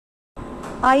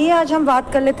आइए आज हम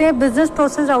बात कर लेते हैं बिजनेस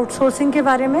प्रोसेस आउटसोर्सिंग के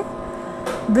बारे में।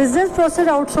 बिजनेस प्रोसेस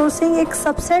आउटसोर्सिंग एक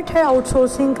सबसेट है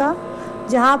आउटसोर्सिंग का,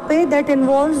 जहाँ पे that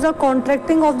involves the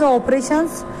contracting of the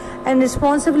operations and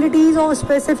responsibilities of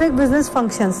specific business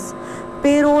functions,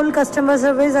 payroll, customer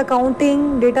service,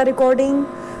 accounting, data recording.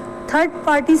 Third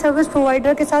party service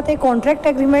provider के साथ एक कॉन्ट्रैक्ट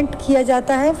एग्रीमेंट किया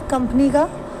जाता है कंपनी का,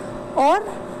 और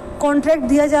कॉन्ट्रैक्ट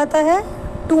दिया जाता है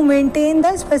to maintain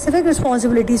the specific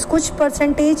responsibilities. कुछ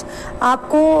परसेंटेज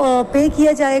आपको पे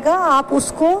किया जाएगा, आप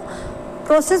उसको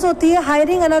प्रोसेस होती है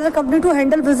hiring another company to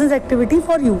handle business activity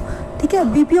for you. ठीक है,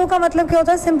 बीपीओ का मतलब क्या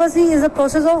होता है? Simple see is the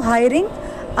process of hiring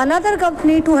another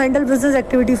company to handle business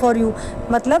activity for you.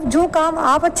 मतलब जो काम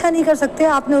आप अच्छा नहीं कर सकते,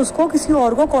 आपने उसको किसी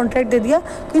और को कॉन्ट्रैक्ट दे दिया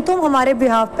कि तुम हमारे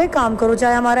बिहाफ पे काम करो,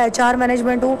 चाहे हमारा एचआर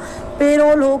मैनेजमेंट हो,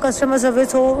 पेरोल हो, कस्टमर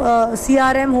सर्विस हो,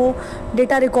 सीआरएम हो,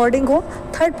 डेटा रिकॉर्डिंग हो,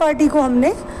 थर्ड पार्टी को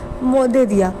हमने दे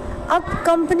दिया। अब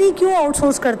कंपनी क्यों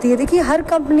आउटसोर्स करती है? देखिए, हर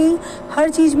कंपनी हर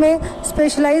चीज़ में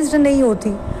स्पेशलाइज्ड नहीं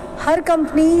होती। हर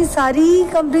कंपनी, सारी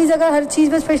कंपनीज अगर हर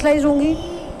चीज़ में स्पेशलाइज्ड होंगी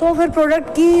तो फिर प्रोडक्ट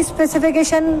की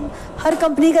स्पेसिफिकेशन हर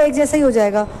कंपनी का एक जैसा ही हो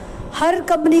जाएगा। हर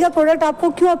कंपनी का प्रोडक्ट आपको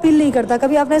क्यों अपील नहीं करता?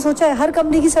 कभी आपने सोचा है हर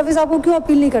कंपनी की सर्विस आपको क्यों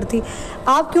अपील नहीं करती?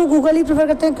 आप क्यों गूगल ही प्रेफर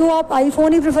करते हैं? क्यों आप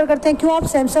आईफोन ही प्रेफर करते हैं? क्यों आप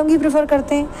सैमसंग ही प्रेफर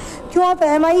करते हैं? क्यों आप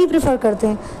एमआई ही प्रेफर करते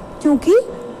हैं? क्योंकि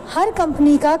हर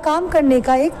कंपनी का काम करने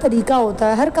का एक तरीका होता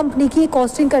है, हर कंपनी की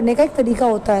कॉस्टिंग करने का एक तरीका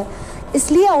होता है।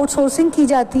 इसलिए आउटसोर्सिंग की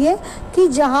जाती है कि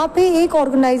जहाँ पे एक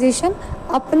ऑर्गेनाइजेशन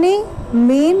अपने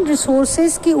मेन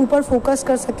रिसोर्सेज के ऊपर फोकस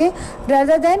कर सके,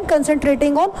 rather than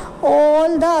concentrating on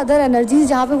all the other energies,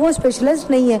 जहाँ पे वो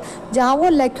स्पेशलिस्ट नहीं है, जहाँ वो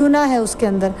लैक्यूना है उसके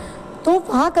अंदर। तो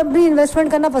वहाँ कंपनी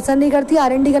इन्वेस्टमेंट करना पसंद नहीं करती,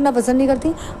 R&D करना पसंद नहीं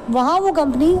करती, वहाँ वो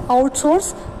कंपनी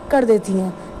आउटसोर्स कर देती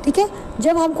हैं। ठीक है,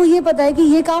 जब हमको ये पता है कि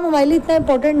ये काम हमारे लिए इतना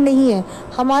इम्पोर्टेंट नहीं है,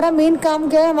 हमारा मेन काम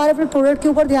क्या है, हमारे अपने प्रोडक्ट के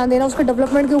ऊपर ध्यान देना, उसके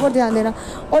डेवलपमेंट के ऊपर ध्यान देना,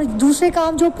 और दूसरे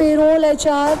काम जो पेरोल,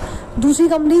 एचआर दूसरी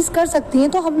कंपनीज कर सकती हैं,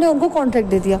 तो हमने उनको कॉन्ट्रैक्ट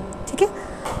दे दिया। ठीक है,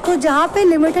 तो जहाँ पे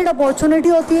लिमिटेड अपॉर्चुनिटी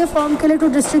होती है फर्म के लिए to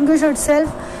distinguish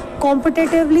itself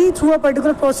competitively through a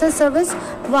particular process service,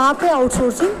 वहाँ पे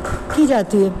आउटसोर्सिंग की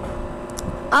जाती है।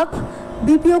 अब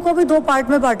बीपीओ को भी दो पार्ट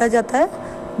में बांटा जाता है,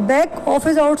 back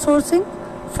office outsourcing,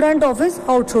 front office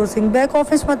outsourcing. Back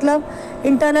office मतलब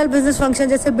इंटरनल बिजनेस फंक्शन,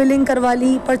 जैसे बिलिंग करवा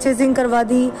ली, परचेजिंग करवा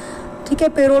दी, ठीक है,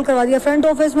 पेरोल करवा दिया। फ्रंट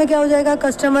ऑफिस में क्या हो जाएगा?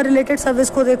 कस्टमर रिलेटेड सर्विस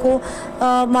को देखो,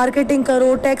 मार्केटिंग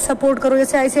करो, टैक्स सपोर्ट करो।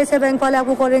 जैसे आईसीआईसीआई बैंक वाले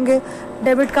आपको करेंगे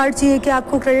डेबिट कार्ड चाहिए कि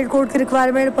आपको क्रेडिट कोड की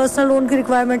रिक्वायरमेंट, पर्सनल लोन की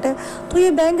रिक्वायरमेंट है, तो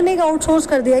ये बैंक ने एक आउटसोर्स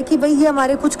कर दिया है कि भाई ये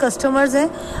हमारे कुछ कस्टमर्स हैं,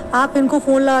 आप इनको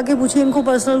फ़ोन लगा के पूछिए इनको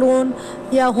पर्सनल लोन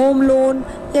या होम लोन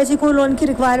या ऐसी कोई लोन की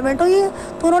रिक्वायरमेंट हो, ये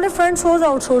तो उन्होंने फ्रंट सोर्स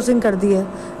आउटसोर्सिंग कर दी है।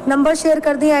 नंबर शेयर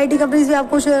कर दिए, आईटी कंपनीज भी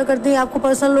आपको शेयर करती हैं, आपको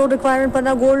पर्सनल लोन रिक्वायरमेंट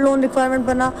बना, गोल्ड लोन रिक्वायरमेंट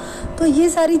बना, तो ये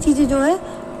सारी चीज़ें जो है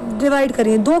डिवाइड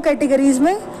करिए दो कैटेगरीज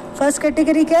में। फर्स्ट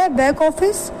कैटेगरी क्या है? बैक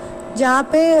ऑफिस, जहाँ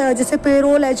पे जैसे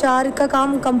पेरोल, एचआर का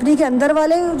काम कंपनी के अंदर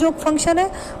वाले जो फंक्शन है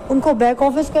उनको बैक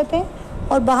ऑफिस कहते हैं,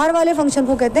 और बाहर वाले फंक्शन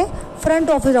को कहते हैं फ्रंट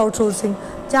ऑफिस आउटसोर्सिंग,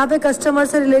 जहाँ पे कस्टमर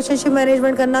से रिलेशनशिप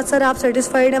मैनेजमेंट करना, सर आप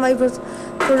सेटिस्फाइड हैं हमारी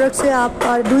प्रोडक्ट से, आप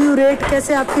डू यू रेट,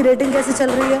 कैसे आपकी रेटिंग कैसे चल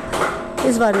रही है,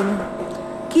 इस बारे में।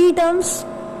 की टर्म्स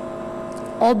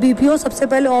ऑफ बीपीओ, सबसे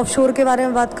पहले ऑफशोर के बारे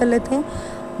में बात कर लेते हैं।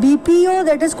 BPO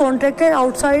that is contracted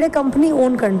outside A company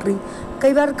own country.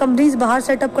 कई बार कंपनीज बाहर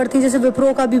सेटअप करती हैं, जैसे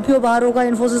विप्रो का बीपीओ बाहर होगा,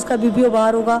 इन्फोसिस का बीपीओ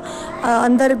बाहर होगा,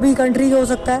 अंदर भी कंट्री हो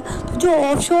सकता है। तो जो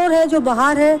ऑफशोर है, जो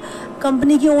बाहर है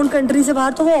कंपनी की ओन कंट्री से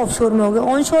बाहर, तो वो ऑफशोर में हो गया।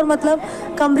 ऑनशोर मतलब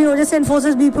कंपनी हो, जैसे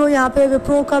इन्फोसिस बीपीओ यहाँ पे,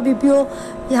 विप्रो का बीपीओ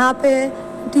यहाँ पे,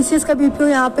 टीसीएस का बीपीओ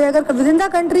यहाँ पे, अगर विद इन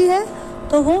द कंट्री है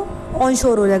तो वो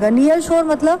ऑनशोर हो जाएगा। नियर शोर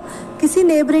मतलब किसी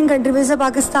नेबरिंग कंट्री में, जैसे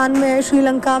पाकिस्तान में है,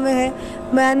 श्रीलंका में है,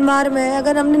 म्यांमार में है,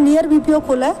 अगर हमने नियर बीपीओ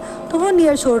खोला है तो वो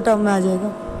नियर शोर टर्म में आ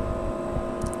जाएगा।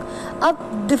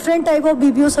 अब different type of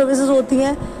BPO services होती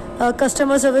हैं,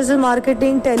 customer services,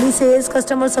 marketing, tele sales,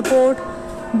 customer support.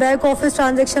 Back office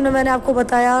transaction में मैंने आपको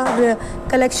बताया,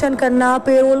 कलेक्शन करना,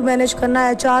 पेरोल मैनेज करना,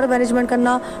 एचआर मैनेजमेंट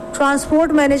करना,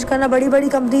 ट्रांसपोर्ट मैनेज करना। बड़ी बड़ी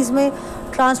कंपनीज में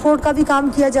ट्रांसपोर्ट का भी काम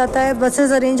किया जाता है,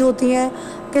 बसेस अरेंज होती हैं,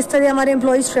 किस तरह हमारे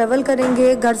एम्प्लॉयज़ ट्रैवल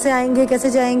करेंगे, घर से आएंगे कैसे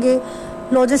जाएंगे,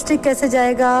 लॉजिस्टिक कैसे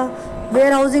जाएगा,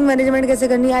 वेयर हाउसिंग मैनेजमेंट कैसे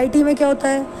करनी है। आईटी में क्या होता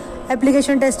है?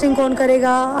 एप्लीकेशन टेस्टिंग कौन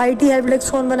करेगा, आईटी हेल्प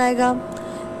डेस्क कौन बनाएगा।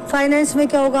 फाइनेंस में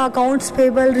क्या होगा? अकाउंट्स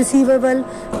पेबल, रिसीवेबल,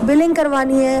 बिलिंग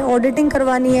करवानी है, ऑडिटिंग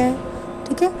करवानी है।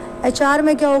 ठीक है, एचआर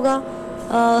में क्या होगा?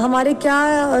 हमारे क्या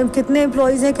कितने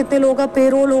एम्प्लॉयज़ हैं, कितने लोगों का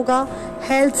पेरोल होगा,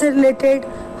 हेल्थ से रिलेटेड,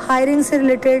 हायरिंग से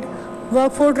रिलेटेड,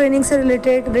 वर्कफोर्स ट्रेनिंग से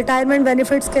रिलेटेड, रिटायरमेंट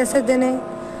बेनिफिट्स कैसे देने,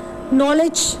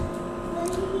 नॉलेज,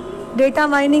 डेटा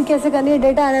माइनिंग कैसे करनी है,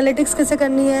 डेटा एनालिटिक्स कैसे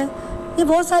करनी है, ये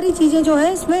बहुत सारी चीज़ें जो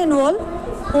है इसमें इन्वॉल्व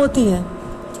होती हैं।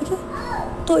 ठीक है,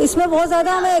 तो इसमें बहुत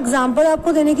ज़्यादा हमें एग्जांपल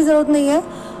आपको देने की ज़रूरत नहीं है।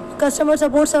 Customer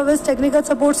support service, technical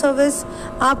support service,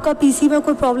 आपका पीसी में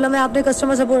कोई प्रॉब्लम है, आपने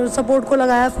कस्टमर सपोर्ट को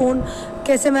लगाया फ़ोन,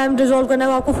 कैसे मैम रिजॉल्व करना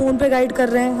है, वो आपको फ़ोन पे गाइड कर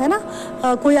रहे हैं, है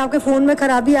ना। कोई आपके फ़ोन में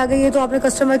ख़राबी आ गई है तो आपने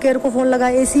कस्टमर केयर को फ़ोन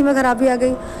लगाया, एसी में ख़राबी आ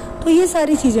गई, तो ये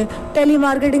सारी चीज़ें। टेली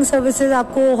मार्केटिंग सर्विसेज,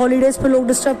 आपको हॉलीडेज़ पे लोग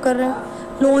डिस्टर्ब कर रहे हैं,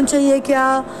 लोन चाहिए क्या,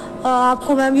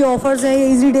 आपको मैम ये ऑफ़र्स हैं, ये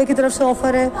ईजी डे की तरफ से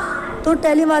ऑफ़र है, तो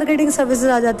टेली मार्केटिंग सर्विसेज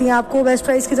आ जाती हैं। आपको बेस्ट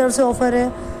प्राइस की तरफ से ऑफ़र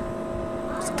है,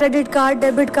 क्रेडिट कार्ड,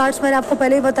 डेबिट कार्ड्स मैंने आपको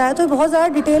पहले ही बताया, तो बहुत ज़्यादा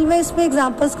डिटेल में इसमें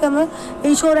एग्जांपल्स कम है।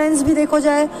 इंश्योरेंस भी देखो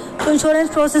जाए तो इंश्योरेंस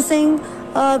प्रोसेसिंग,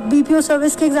 बीपीओ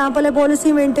सर्विस के एग्जांपल है,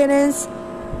 पॉलिसी मेंटेनेंस,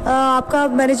 आपका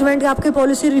मैनेजमेंट, आपकी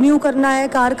पॉलिसी रिन्यू करना है,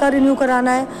 कार का रिन्यू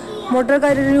कराना है, मोटर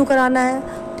का रिन्यू कराना है,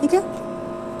 ठीक है।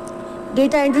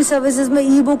 डेटा एंट्री सर्विसेज में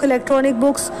ई book, electronic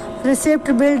books,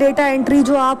 receipt, bill, data entry,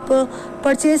 जो आप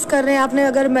परचेज कर रहे हैं, आपने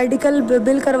अगर मेडिकल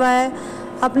बिल करवाया है,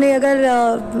 आपने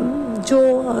अगर जो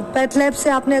पैथ लैब से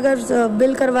आपने अगर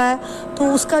बिल करवाया तो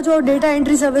उसका जो डेटा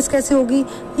एंट्री सर्विस कैसे होगी,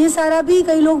 ये सारा भी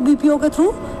कई लोग बीपीओ के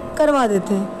थ्रू करवा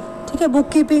देते हैं, ठीक है। Book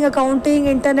keeping, accounting,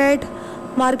 internet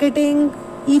marketing,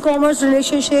 e commerce,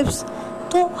 relationships,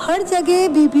 तो हर जगह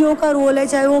बीपीओ का रोल है,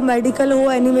 चाहे वो मेडिकल हो,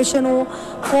 एनिमेशन हो,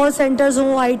 कॉल सेंटर्स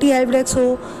हो, आईटी हेल्प डेस्क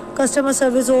हो, कस्टमर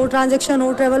सर्विस हो, ट्रांजैक्शन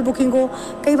हो, ट्रैवल बुकिंग हो।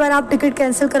 कई बार आप टिकट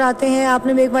कैंसिल कराते हैं,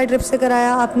 आपने मेक माई ट्रिप से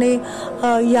कराया, आपने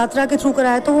यात्रा के थ्रू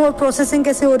कराया, तो वो प्रोसेसिंग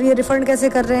कैसे हो रही है, रिफंड कैसे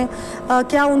कर रहे हैं,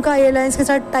 क्या उनका एयरलाइंस के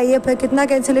साथ टाई अप है, कितना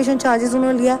कैंसिलेशन चार्जेस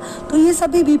उन्होंने लिया, तो ये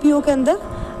सभी बीपीओ के अंदर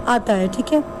आता है,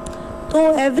 ठीक है। तो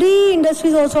एवरी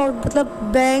इंडस्ट्रीज ऑल्सो, मतलब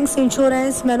banks,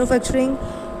 insurance, manufacturing,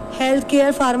 health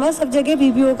care, pharma, सब जगह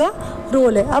बीपीओ का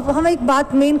रोल है। अब हम एक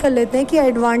बात मेन कर लेते हैं कि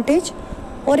एडवांटेज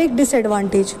और एक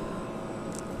डिसएडवांटेज।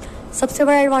 सबसे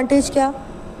बड़ा एडवांटेज क्या,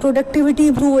 प्रोडक्टिविटी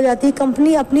इंप्रूव हो जाती है,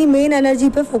 कंपनी अपनी मेन एनर्जी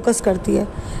पे फोकस करती है।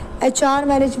 एचआर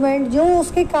मैनेजमेंट जो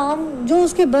उसके काम, जो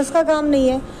उसके बस का काम नहीं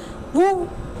है, वो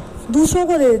दूसरों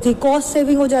को दे देती है, कॉस्ट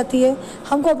सेविंग हो जाती है,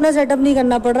 हमको अपना सेटअप नहीं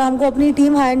करना पड़ रहा, हमको अपनी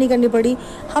टीम हायर नहीं करनी पड़ी,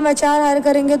 हम एचआर हायर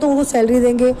करेंगे तो उनको सैलरी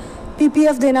देंगे,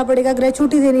 पीपीएफ देना पड़ेगा,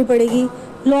 ग्रेचुइटी देनी पड़ेगी,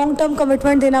 लॉन्ग टर्म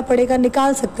कमिटमेंट देना पड़ेगा,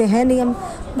 निकाल सकते हैं नहीं, हम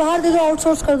बाहर दे दो,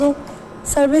 आउटसोर्स कर दो,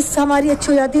 सर्विस हमारी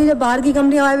अच्छी हो जाती है। जब बाहर की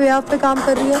कंपनी हमारे बिहाफ पे काम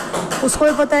कर रही है, उसको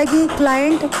भी पता है कि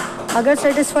क्लाइंट अगर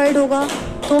सेटिस्फाइड होगा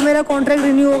तो मेरा कॉन्ट्रैक्ट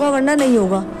रिन्यू होगा, वरना नहीं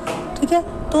होगा, ठीक है।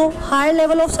 तो high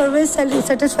level of service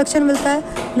satisfaction मिलता है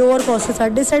लोअर कॉस्ट के साथ।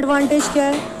 डिसएडवांटेज क्या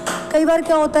है, कई बार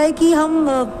क्या होता है कि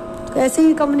हम ऐसी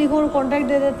ही कंपनी को कॉन्ट्रैक्ट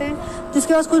दे देते हैं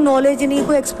जिसके पास कोई नॉलेज नहीं,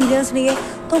 कोई एक्सपीरियंस नहीं है,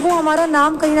 तो वो हमारा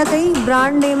नाम कहीं ना कहीं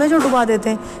ब्रांड नेम है जो डुबा देते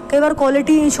हैं। कई बार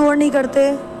क्वालिटी इंश्योर नहीं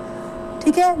करते,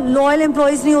 ठीक है, लॉयल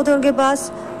एम्प्लॉयज़ नहीं होते उनके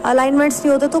पास, अलाइनमेंट्स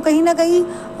नहीं होते, तो कहीं ना कहीं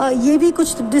ये भी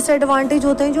कुछ डिसएडवांटेज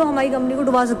होते हैं जो हमारी कंपनी को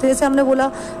डुबा सकते हैं। जैसे हमने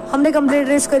बोला, हमने कंप्लेंट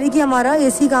रेज करी कि हमारा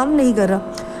एसी काम नहीं कर रहा,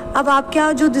 अब आप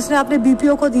क्या, जो जिसने आपने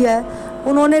बीपीओ को दिया है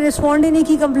उन्होंने रिस्पॉन्ड ही नहीं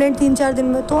की कंप्लेंट 3-4 दिन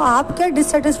में, तो आप क्या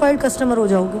डिससेटिस्फाइड कस्टमर हो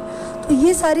जाओगे। तो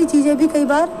ये सारी चीज़ें भी कई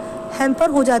बार हैम्पर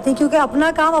हो जाती हैं, क्योंकि अपना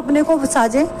काम अपने को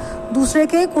साजे, दूसरे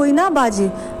के कोई ना बाजे,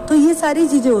 तो ये सारी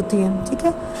चीज़ें होती हैं, ठीक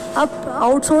है। अब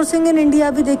आउटसोर्सिंग इन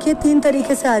इंडिया भी देखिए 3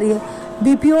 तरीके से आ रही है।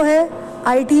 बीपीओ है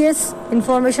ITS,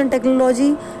 information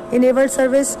technology enabled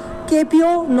service,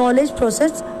 KPO knowledge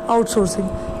process outsourcing.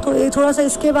 तो ये थोड़ा सा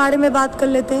इसके बारे में बात कर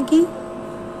लेते हैं कि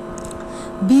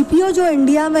बीपीओ जो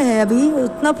इंडिया में है अभी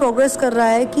उतना प्रोग्रेस कर रहा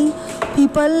है कि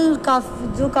पीपल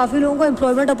काफ़ी लोगों को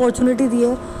एम्प्लॉयमेंट अपॉर्चुनिटी दी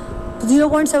है।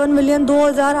 0.7 मिलियन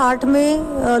 2008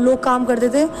 में लोग काम करते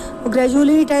थे,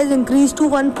 gradually it has increase to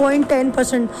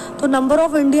 1.10%। तो number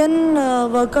of Indian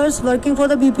workers working for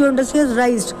the BPO industry has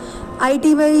राइज्ड।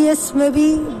 IT में इसमें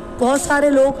भी बहुत सारे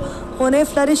लोग उन्हें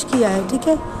फ्लरिश किया है, ठीक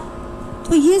है।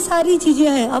 तो ये सारी चीज़ें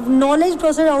हैं। अब नॉलेज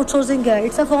प्रोसेस आउटसोर्सिंग क्या है,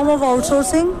 it's a form of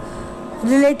outsourcing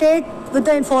related with the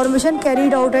information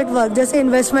carried out at work. जैसे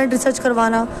इन्वेस्टमेंट रिसर्च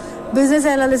करवाना, बिजनेस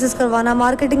एनालिसिस करवाना,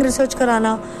 मार्केटिंग रिसर्च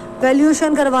कराना,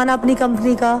 वैल्यूएशन करवाना अपनी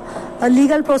कंपनी का,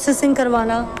 लीगल प्रोसेसिंग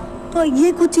करवाना। तो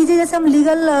ये कुछ चीज़ें, जैसे हम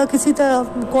लीगल किसी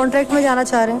कॉन्ट्रैक्ट में जाना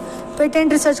चाह रहे हैं,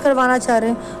 पेटेंट रिसर्च करवाना चाह रहे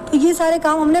हैं, तो ये सारे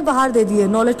काम हमने बाहर दे दिए,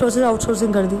 नॉलेज प्रोसेस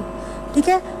आउटसोर्सिंग कर दी, ठीक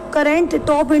है। करेंट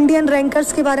टॉप इंडियन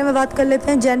रैंकर्स के बारे में बात कर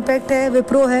लेते हैं। जेनपैक्ट है,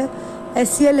 विप्रो है,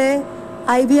 एचसीएल है,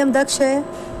 आईबीएम दक्ष है,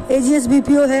 एजीएस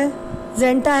बीपीओ है,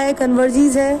 जेंटा है,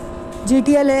 कन्वर्जीज है,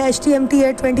 जीटीएल है, एचटीएमटी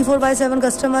है, 24/7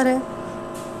 कस्टमर है,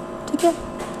 ठीक है।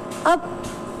 अब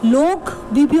लोग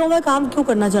बीपीओ में काम क्यों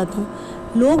करना चाहते हैं,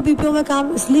 लोग बीपीओ में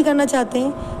काम इसलिए करना चाहते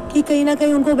हैं कि कहीं ना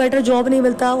कहीं उनको बेटर जॉब नहीं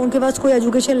मिलता, उनके पास कोई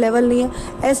एजुकेशन लेवल नहीं है।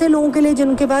 ऐसे लोगों के लिए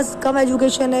जिनके पास कम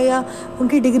एजुकेशन है या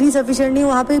उनकी डिग्री सफिशिएंट नहीं,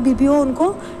 वहाँ पे बीपीओ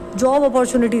उनको जॉब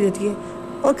अपॉर्चुनिटी देती है।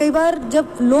 और कई बार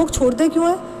जब लोग छोड़ते क्यों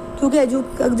हैं, क्योंकि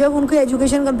जब उनकी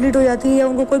एजुकेशन कंप्लीट हो जाती है या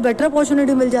उनको कोई बेटर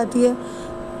अपॉर्चुनिटी मिल जाती है,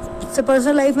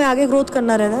 पर्सनल लाइफ में आगे ग्रोथ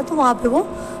करना रहता है, तो वहाँ पे वो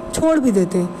छोड़ भी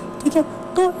देते हैं, ठीक है।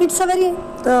 तो it's a very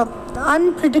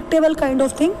unpredictable kind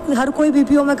of thing. हर कोई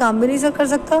BPO में काम भी नहीं कर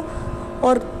सकता,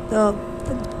 और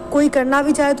कोई करना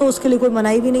भी चाहे तो उसके लिए कोई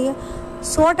मनाही भी नहीं है।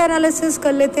 SWOT एनालिसिस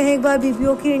कर लेते हैं एक बार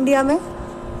BPO की इंडिया में।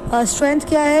 स्ट्रेंथ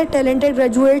क्या है? Talented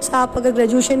graduates. आप अगर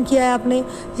ग्रेजुएशन किया है आपने,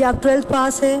 या आप 12th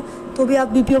पास है, तो भी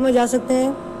आप BPO में जा सकते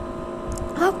हैं।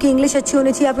 आपकी इंग्लिश अच्छी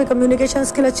होनी चाहिए, आपके कम्युनिकेशन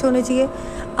स्किल अच्छे होने चाहिए,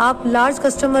 आप लार्ज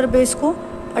कस्टमर बेस को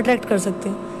अट्रैक्ट कर सकते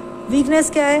हैं। वीकनेस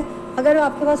क्या है? अगर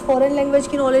आपके पास फॉरेन लैंग्वेज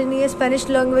की नॉलेज नहीं है, स्पेनिश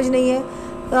लैंग्वेज नहीं है,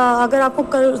 अगर आपको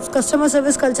कस्टमर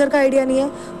सर्विस कल्चर का आइडिया नहीं है,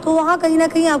 तो वहाँ कहीं ना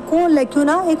कहीं आपको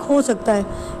लैक्यूना एक हो सकता है।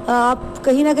 आप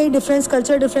कहीं ना कहीं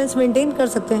कल्चर डिफरेंस मेंटेन कर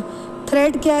सकते हैं।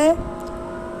 थ्रेट क्या है?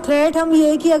 थ्रेट हम ये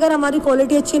है कि अगर हमारी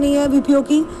क्वालिटी अच्छी नहीं है BPO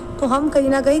की, तो हम कहीं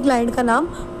ना कहीं क्लाइंट का नाम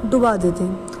डुबा देते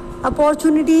हैं।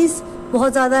 अपॉर्चुनिटीज़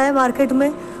बहुत ज़्यादा है मार्केट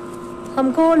में,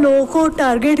 हमको लोगों को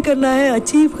टारगेट करना है,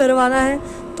 अचीव करवाना है,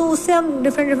 तो उससे हम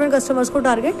डिफरेंट कस्टमर्स को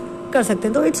टारगेट कर सकते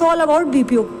हैं। तो इट्स ऑल अबाउट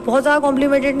BPO। बहुत ज़्यादा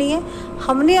कॉम्प्लिकेटेड नहीं है,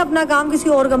 हमने अपना काम किसी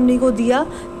और कंपनी को दिया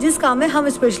जिस काम में हम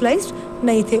स्पेशलाइज्ड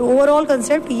नहीं थे। ओवरऑल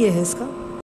कंसेप्ट ये है इसका,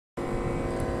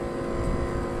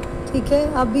 ठीक है।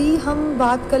 अभी हम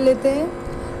बात कर लेते हैं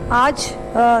आज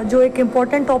जो एक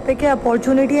इम्पॉर्टेंट टॉपिक है,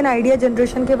 अपॉर्चुनिटी एंड आइडिया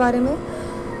जनरेशन के बारे में।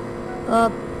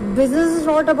 Business is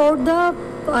not about the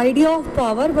idea of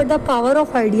power but the power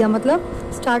of idea. मतलब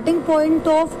स्टार्टिंग पॉइंट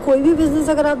ऑफ कोई भी बिजनेस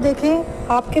अगर आप देखें,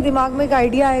 आपके दिमाग में एक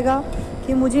आइडिया आएगा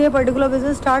कि मुझे ये पर्टिकुलर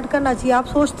बिजनेस स्टार्ट करना चाहिए। आप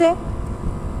सोचते हैं,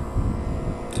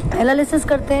 एनालिसिस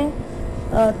करते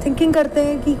हैं, थिंकिंग करते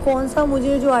हैं कि कौन सा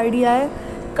मुझे जो आइडिया है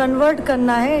कन्वर्ट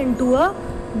करना है इनटू अ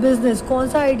बिजनेस, कौन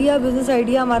सा आइडिया बिजनेस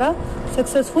आइडिया हमारा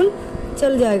सक्सेसफुल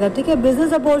चल जाएगा, ठीक है।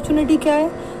 बिजनेस अपॉर्चुनिटी क्या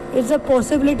है? It's a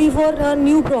possibility for a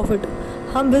new profit.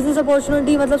 हम बिजनेस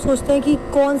अपॉर्चुनिटी मतलब सोचते हैं कि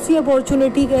कौन सी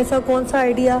अपॉर्चुनिटी, ऐसा कौन सा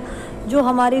आइडिया जो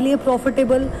हमारे लिए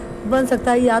प्रॉफिटेबल बन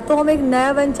सकता है। या तो हम एक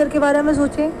नया वेंचर के बारे में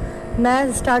सोचें,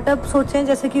 नया स्टार्टअप सोचें,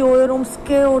 जैसे कि ओयो रूम्स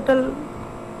के होटल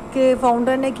के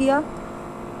फाउंडर ने किया,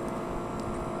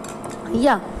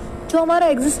 या जो हमारा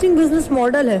एग्जिस्टिंग बिजनेस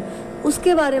मॉडल है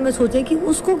उसके बारे में सोचें कि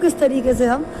उसको किस तरीके से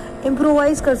हम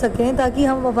इम्प्रोवाइज कर सकें ताकि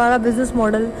हम हमारा बिजनेस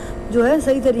मॉडल जो है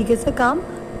सही तरीके से काम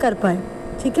कर पाए,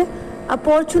 ठीक है।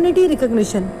 Opportunity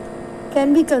recognition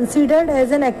can be considered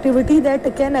as an activity that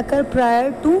can occur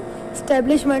prior to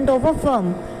establishment of a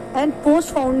firm and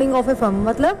post founding of A firm.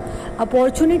 मतलब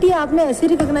अपॉर्चुनिटी आपने ऐसी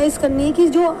रिकग्नाइज करनी है कि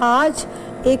जो आज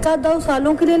 1-2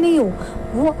 सालों के लिए नहीं हो,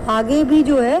 वो आगे भी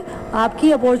जो है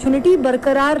आपकी अपॉर्चुनिटी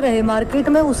बरकरार रहे, मार्केट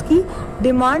में उसकी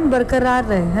डिमांड बरकरार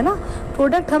रहे, है ना।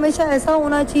 प्रोडक्ट हमेशा ऐसा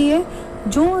होना चाहिए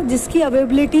जो जिसकी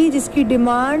अवेलेबिलिटी, जिसकी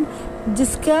डिमांड,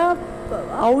 जिसका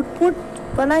आउटपुट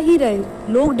बना ही रहे,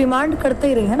 लोग डिमांड करते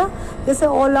ही रहे, है ना। जैसे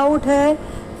ऑल आउट है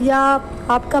या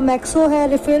आपका मैक्सो है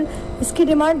रिफिल, इसकी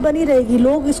डिमांड बनी रहेगी,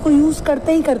 लोग इसको यूज़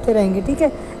करते ही करते रहेंगे, ठीक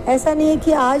है। ऐसा नहीं है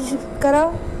कि आज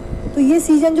करा तो ये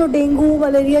सीज़न जो डेंगू,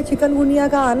 मलेरिया, चिकनगुनिया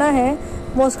का आना है,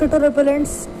 मॉस्किटो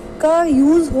रिपेलेंट्स का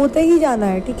यूज़ होते ही जाना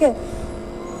है, ठीक है।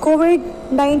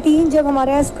 कोविड-19 जब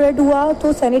हमारे यहाँ स्प्रेड हुआ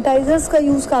तो सैनिटाइजर्स का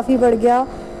यूज़ काफ़ी बढ़ गया,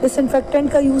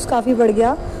 डिसइंफेक्टेंट का यूज़ काफ़ी बढ़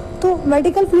गया, तो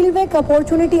मेडिकल फील्ड में एक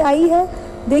अपॉर्चुनिटी आई है।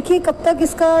 देखिए कब तक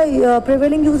इसका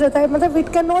प्रिवेलिंग यूज़ रहता है, मतलब it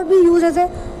can not be use as a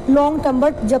long term,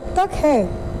 but जब तक है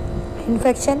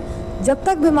इन्फेक्शन, जब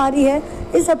तक बीमारी है,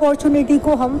 इस अपॉर्चुनिटी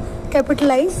को हम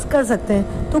कैपिटलाइज कर सकते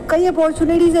हैं। तो कई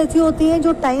अपॉर्चुनिटीज़ ऐसी होती हैं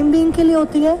जो टाइम बीइंग के लिए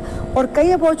होती है, और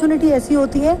कई अपॉर्चुनिटी ऐसी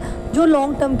होती हैं जो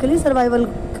लॉन्ग टर्म के लिए सर्वाइवल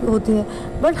होती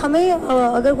हैं। बट हमें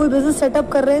अगर कोई बिजनेस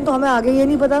सेटअप कर रहे हैं तो हमें आगे ये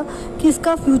नहीं पता कि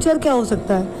इसका फ्यूचर क्या हो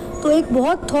सकता है। तो एक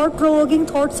बहुत थॉट प्रोवोकिंग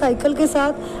थॉट साइकिल के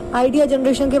साथ आइडिया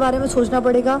जनरेशन के बारे में सोचना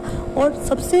पड़ेगा। और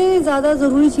सबसे ज़्यादा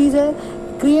ज़रूरी चीज़ है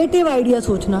क्रिएटिव आइडिया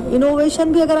सोचना।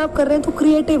 इनोवेशन भी अगर आप कर रहे हैं तो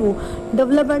क्रिएटिव हो,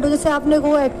 डेवलपमेंट हो। जैसे आपने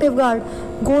को active guard,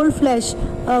 gold flash,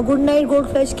 good night gold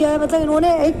flash क्या है, मतलब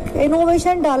इन्होंने एक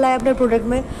इनोवेशन डाला है अपने प्रोडक्ट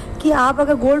में कि आप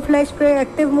अगर गोल्ड फ्लैश पे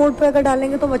एक्टिव मोड पे अगर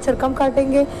डालेंगे तो मच्छर कम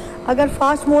काटेंगे, अगर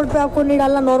फास्ट मोड पे आपको नहीं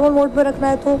डालना, नॉर्मल मोड पे रखना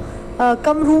है तो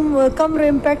कम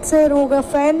इम्पैक्ट से होगा।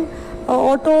 फैन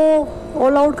ऑटो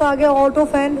ऑल आउट का आ गया, ऑटो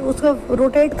फैन, उसका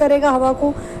रोटेट करेगा हवा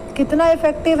को, कितना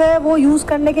इफेक्टिव है वो यूज़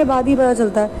करने के बाद ही पता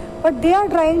चलता है। But they are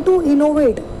trying to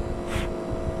innovate.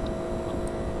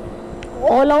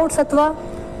 All out सत्वा,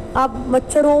 आप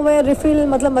मच्छरों में रिफिल,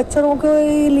 मतलब मच्छरों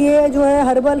के लिए जो है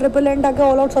हर्बल रिपेलेंट आ गया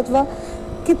ऑल आउट सत्वा,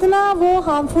 कितना वो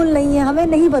हार्मफुल नहीं है हमें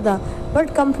नहीं पता, बट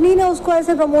कंपनी ने उसको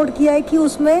ऐसे प्रमोट किया है कि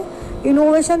उसमें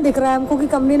इनोवेशन दिख रहा है हमको कि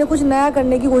कंपनी ने कुछ नया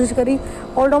करने की कोशिश करी।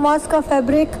 ओडोमॉस का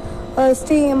फैब्रिक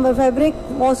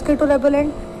मॉस्किटो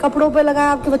रेपेलेंट कपड़ों पे लगाएं,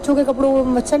 आपके बच्चों के कपड़ों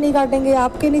मच्छर नहीं काटेंगे,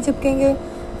 आपके नहीं चिपकेंगे।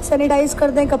 सैनिटाइज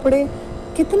कर दें कपड़े,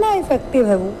 कितना इफेक्टिव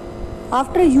है वो।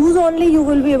 After use only you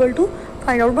will be able to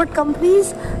find out, but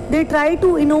companies they try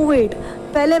to innovate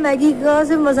पहले मैगी का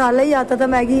सिर्फ मसाला ही आता था,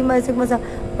 मैगी मैजिक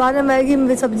मसाला, बाद में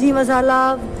मैगी सब्जी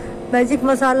मसाला, मैजिक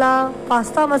मसाला,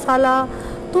 पास्ता मसाला।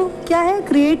 तो क्या है,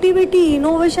 क्रिएटिविटी,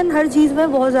 इनोवेशन हर चीज़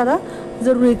में बहुत ज़्यादा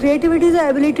ज़रूरी है। Creativity is the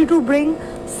ability to bring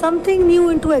something new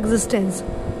into existence,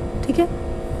 ठीक है,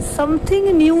 समथिंग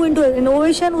न्यू इनटू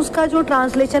इनोवेशन, उसका जो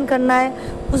ट्रांसलेशन करना है,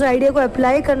 उस आइडिया को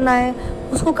अप्लाई करना है,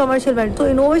 उसको कमर्शियल वैल्यू। तो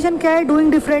इनोवेशन क्या है,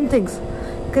 डूइंग डिफरेंट थिंग्स।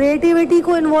 क्रिएटिविटी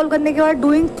को इन्वॉल्व करने के बाद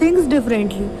डूइंग थिंग्स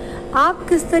डिफरेंटली। आप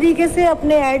किस तरीके से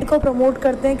अपने ऐड को प्रमोट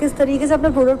करते हैं, किस तरीके से अपने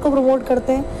प्रोडक्ट को प्रमोट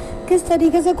करते हैं, किस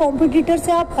तरीके से कॉम्पिटिटर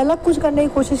से आप अलग कुछ करने की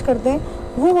कोशिश करते हैं,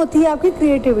 वो होती है आपकी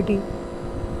क्रिएटिविटी।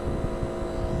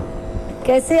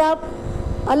 कैसे आप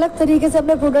अलग तरीके से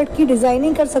अपने प्रोडक्ट की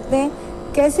डिज़ाइनिंग कर सकते हैं,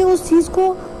 कैसे उस चीज़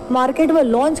को मार्केट में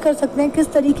लॉन्च कर सकते हैं,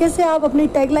 किस तरीके से आप अपनी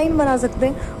टैगलाइन बना सकते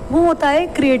हैं, वो होता है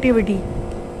क्रिएटिविटी,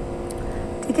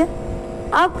 ठीक है।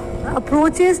 अब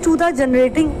approaches to the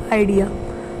generating idea.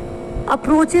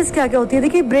 Approaches क्या क्या होती है,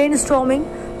 देखिए ब्रेनस्टॉर्मिंग,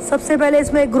 सबसे पहले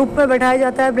इसमें एक ग्रुप में बैठाया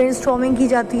जाता है, ब्रेनस्टॉर्मिंग की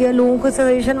जाती है, लोगों को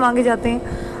सजेशन मांगे जाते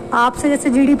हैं आपसे। जैसे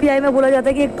GDPI में बोला जाता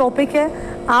है कि एक टॉपिक है,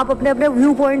 आप अपने अपने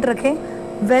व्यू पॉइंट रखें,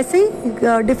 वैसे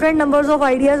ही डिफरेंट नंबर्स ऑफ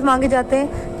आइडियाज़ मांगे जाते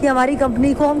हैं कि हमारी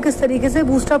कंपनी को हम किस तरीके से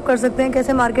बूस्टअप कर सकते हैं,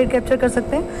 कैसे मार्केट कैप्चर कर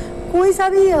सकते हैं। कोई सा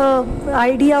भी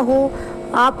आइडिया हो,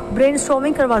 आप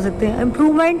ब्रेनस्टॉर्मिंग करवा सकते हैं।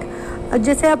 इम्प्रूवमेंट,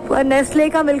 जैसे आप नेस्ले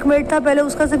का मिल्क मेड था, पहले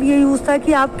उसका सिर्फ ये यूज़ था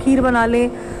कि आप खीर बना लें,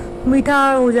 मीठा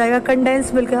हो जाएगा।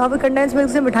 कंडेंस मिल्क, अब कंडेंस मिल्क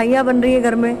से मिठाइयाँ बन रही हैं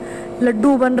घर में,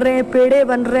 लड्डू बन रहे हैं, पेड़े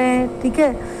बन रहे हैं, ठीक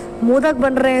है, मोदक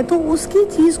बन रहे हैं। तो उसकी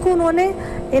चीज़ को उन्होंने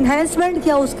इन्हेंसमेंट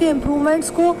किया, उसके इम्प्रूवमेंट्स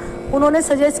को उन्होंने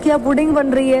सजेस्ट किया, पुडिंग बन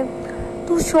रही है।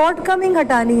 तो शॉर्टकमिंग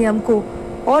हटानी है हमको,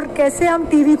 और कैसे हम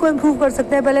टीवी को इम्प्रूव कर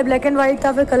सकते हैं। पहले ब्लैक एंड वाइट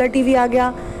था, फिर कलर टीवी आ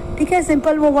गया, ठीक है,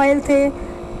 सिंपल मोबाइल थे,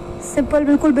 सिंपल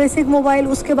बिल्कुल बेसिक मोबाइल,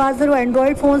 उसके बाद फिर वो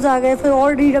एंड्रॉयड फ़ोन्स आ गए, फिर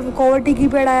और कॉवर्टी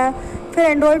कीपैड आया, फिर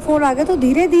एंड्रॉयड फ़ोन आ गया। तो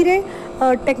धीरे धीरे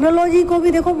टेक्नोलॉजी को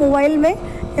भी देखो मोबाइल में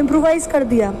इम्प्रोवाइज़ कर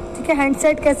दिया, ठीक है।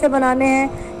 हैंडसेट कैसे बनाने हैं,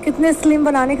 कितने स्लिम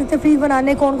बनाने, कितने फ्री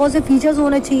बनाने, कौन कौन से फीचर्स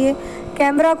होने चाहिए,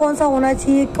 कैमरा कौन सा होना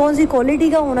चाहिए, कौन सी क्वालिटी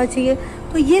का होना चाहिए।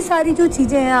 तो ये सारी जो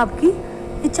चीज़ें हैं आपकी,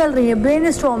 ये चल रही है।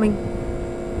 Brainstorming,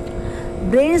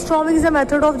 brainstorming is a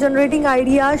method of generating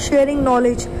idea, sharing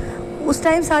knowledge. उस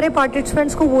टाइम सारे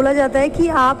पार्टिसिपेंट्स को बोला जाता है कि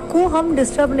आपको हम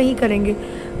डिस्टर्ब नहीं करेंगे,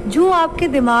 जो आपके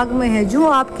दिमाग में है, जो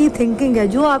आपकी थिंकिंग है,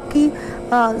 जो आपकी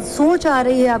सोच आ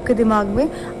रही है आपके दिमाग में,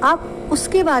 आप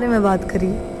उसके बारे में बात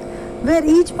करिए। Where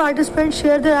each participant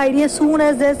share their idea soon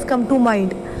as there come to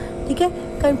mind, ठीक है।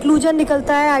 कंक्लूजन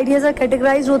निकलता है, आइडियाज़ आर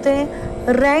कैटेगराइज होते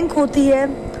हैं, रैंक होती है,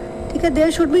 ठीक है। There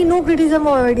should be no criticism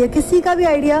of idea, किसी का भी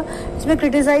आइडिया इसमें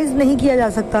क्रिटिसाइज नहीं किया जा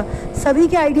सकता। सभी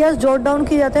के आइडियाज़ जॉट डाउन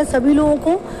किए जाते हैं, सभी लोगों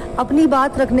को अपनी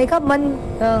बात रखने का मन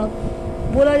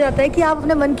बोला जाता है कि आप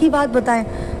अपने मन की बात बताएं,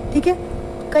 ठीक है।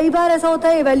 कई बार ऐसा होता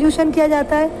है, इवैल्यूएशन किया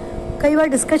जाता है, कई बार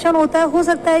डिस्कशन होता है। हो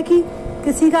सकता है कि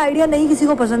किसी का आइडिया नहीं किसी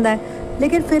को पसंद आए,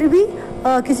 लेकिन फिर भी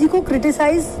किसी को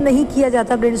क्रिटिसाइज नहीं किया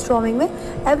जाता ब्रेनस्टॉर्मिंग में।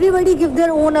 Everybody give their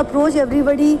own approach,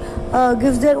 everybody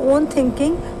gives their own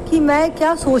thinking, कि मैं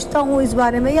क्या सोचता हूँ इस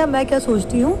बारे में, या मैं क्या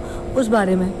सोचती हूँ उस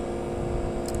बारे में।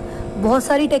 बहुत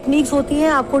सारी टेक्निक्स होती हैं,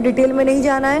 आपको डिटेल में नहीं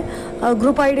जाना है।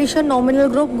 Group आइडेशन, nominal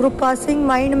group, group passing,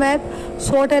 mind map,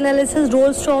 स्वॉट analysis,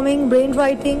 role storming, brain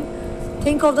writing,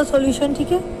 think of the solution,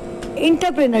 ठीक है।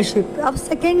 इंटरप्रेन्योरशिप, अब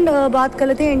सेकेंड बात कर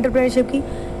लेते हैं इंटरप्रेन्योरशिप की।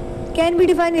 Can be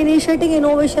define initiating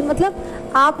innovation, मतलब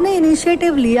आपने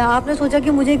इनिशिएटिव लिया, आपने सोचा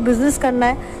कि मुझे एक बिजनेस करना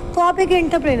है, तो आप एक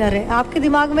एंटरप्रेनर हैं। आपके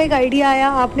दिमाग में एक आइडिया आया,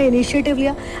 आपने इनिशिएटिव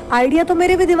लिया। आइडिया तो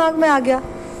मेरे भी दिमाग में आ गया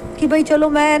कि भाई चलो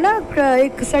मैं ना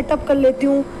एक सेटअप कर लेती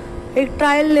हूँ, एक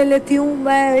ट्रायल ले लेती हूँ,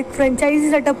 मैं एक फ्रेंचाइजी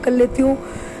सेटअप कर लेती हूँ,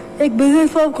 एक बिजनेस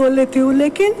फर्म खोल लेती हूँ।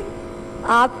 लेकिन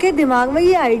आपके दिमाग में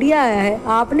ये आइडिया आया है,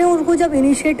 आपने उनको जब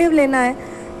इनिशिएटिव लेना है,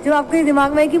 जब आपके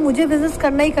दिमाग में है कि मुझे बिजनेस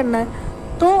करना ही करना है,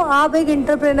 तो आप एक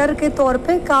एंटरप्रेनर के तौर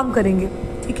पे काम करेंगे,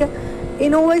 ठीक है।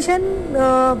 इनोवेशन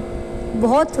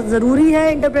बहुत ज़रूरी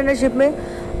है एंटरप्रेन्योरशिप में।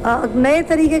 नए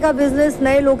तरीके का बिज़नेस,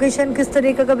 नए लोकेशन, किस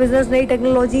तरीके का बिज़नेस, नई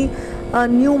टेक्नोलॉजी,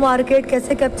 न्यू मार्केट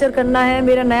कैसे कैप्चर करना है,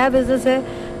 मेरा नया बिज़नेस है,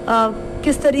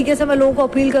 किस तरीके से मैं लोगों को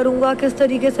अपील करूँगा, किस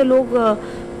तरीके से लोग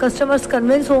कस्टमर्स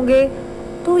कन्विंस होंगे।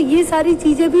 तो ये सारी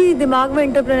चीज़ें भी दिमाग में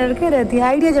एंटरप्रेनर के रहती हैं।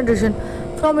 Idea generation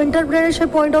from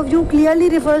entrepreneurship point of view clearly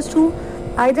refers to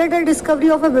either the discovery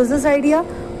of a business idea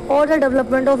or the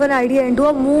development of an idea into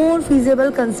a more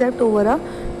feasible concept over a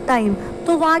time।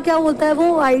 तो वहाँ क्या बोलता है,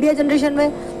 वो idea generation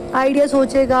में idea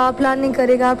सोचेगा, planning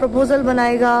करेगा, proposal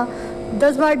बनाएगा,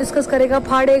 10 बार डिस्कस करेगा,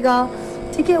 फाड़ेगा,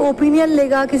 ठीक है, ओपिनियन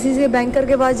लेगा, किसी से बैंकर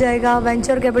के पास जाएगा,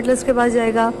 वेंचर कैपिटलिस्ट के पास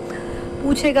जाएगा,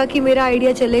 पूछेगा कि मेरा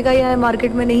आइडिया चलेगा या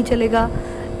मार्केट में नहीं चलेगा,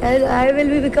 I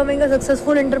will be becoming a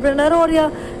successful entrepreneur, और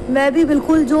या मैं भी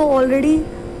बिल्कुल जो ऑलरेडी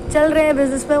चल रहे हैं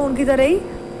बिजनेस में उनकी तरह ही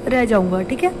रह जाऊंगा,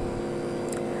 ठीक है।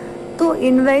 तो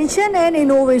इन्वेंशन एंड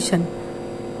इनोवेशन,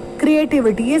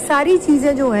 क्रिएटिविटी, ये सारी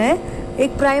चीज़ें जो हैं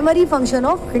एक प्राइमरी फंक्शन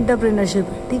ऑफ एंटरप्रेन्योरशिप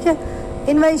है, ठीक है।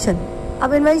 इन्वेंशन,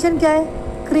 अब इन्वेंशन क्या है?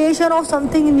 Creation of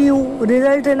something new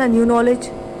result in a new knowledge.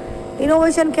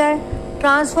 Innovation क्या है?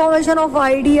 Transformation of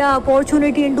idea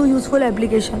opportunity into useful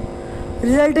application,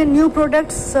 result in new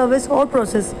product service और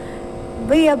प्रोसेस।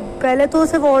 भाई अब पहले तो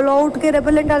सिर्फ ऑल आउट के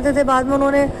रेपेलेंट आते थे, बाद में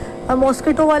उन्होंने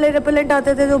मॉस्किटो वाले रेपेलेंट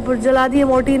आते थे जो जला दिए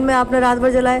मोर्टीन में, आपने रात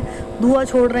भर जलाए धुआं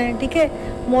छोड़ रहे हैं, ठीक है।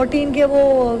 मोर्टीन के वो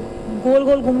गोल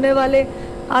गोल घूमने वाले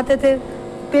आते थे,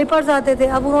 पेपर्स आते थे,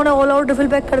 अब उन्होंने ऑल आउट रिफिल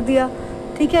पैक कर दिया,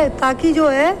 ठीक है, ताकि जो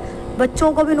है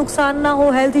बच्चों को भी नुकसान ना हो,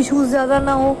 हेल्थ इश्यूज ज़्यादा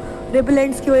ना हो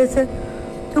रिपेलेंट्स की वजह से,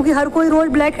 क्योंकि हर कोई रोज़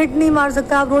ब्लैक हिट नहीं मार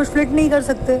सकता, आप रोज़ फ्लिट नहीं कर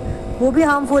सकते, वो भी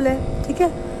हार्मफुल है, ठीक है।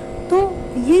 तो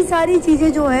ये सारी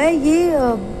चीज़ें जो हैं ये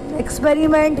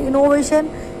एक्सपेरिमेंट, इनोवेशन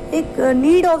एक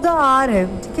नीड ऑफ द आवर है,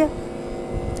 ठीक है।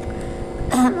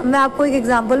 मैं आपको एक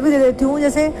एग्जांपल भी दे देती हूँ,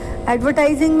 जैसे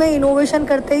एडवर्टाइजिंग में इनोवेशन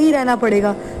करते ही रहना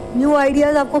पड़ेगा, न्यू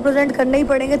आइडियाज़ आपको प्रेजेंट करने ही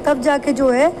पड़ेंगे, तब जाके जो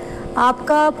है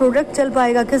आपका प्रोडक्ट चल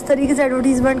पाएगा। किस तरीके से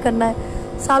एडवर्टीजमेंट करना है,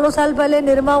 सालों साल पहले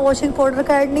निरमा वॉशिंग पाउडर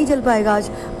का ऐड नहीं चल पाएगा।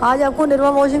 आज आपको निरमा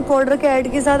वॉशिंग पाउडर के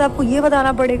ऐड के साथ आपको ये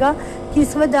बताना पड़ेगा कि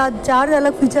इसमें 4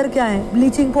 अलग फीचर क्या हैं,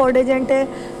 ब्लीचिंग पाउडर एजेंट है,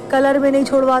 कलर में नहीं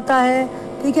छोड़वाता है,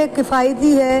 ठीक है,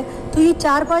 किफ़ायती है। तो ये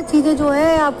 4-5 चीज़ें जो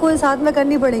हैं आपको साथ में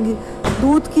करनी पड़ेंगी।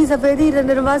 दूध की सफ़ेदी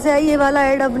निरमा से आई, ये वाला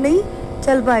ऐड अब नहीं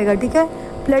चल पाएगा, ठीक है।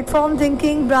 प्लेटफॉर्म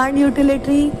थिंकिंग, ब्रांड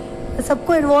यूटिलिटी,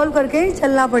 सबको इन्वॉल्व करके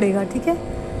चलना पड़ेगा, ठीक है।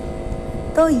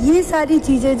 तो ये सारी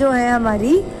चीज़ें जो हैं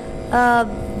हमारी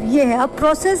ये है। अब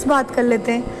प्रोसेस बात कर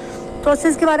लेते हैं।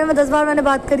 प्रोसेस के बारे में 10 बार मैंने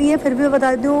बात करी है, फिर भी मैं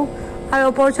बता दूँ।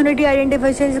 अपॉर्चुनिटी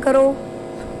आइडेंटिफिकेशन करो,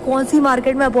 कौन सी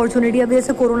मार्केट में अपॉर्चुनिटी, अभी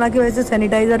जैसे कोरोना की वजह से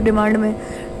सैनिटाइज़र डिमांड में,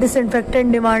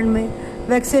 डिसइंफेक्टेंट डिमांड में,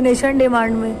 वैक्सीनेशन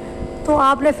डिमांड में, तो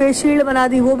आपने फेस शील्ड बना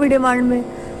दी, वो भी डिमांड में,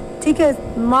 ठीक है।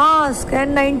 मास्क,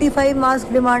 N95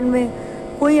 मास्क डिमांड में,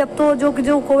 कोई अब तो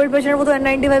जो कोविड पेशेंट वो तो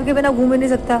N95 के बिना घूम ही नहीं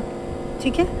सकता,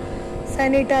 ठीक है।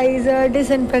 सैनिटाइज़र,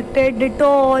 डिसइंफेक्टेड,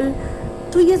 डिटॉल,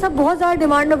 तो ये सब बहुत ज़्यादा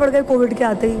डिमांड में पड़ गए कोविड के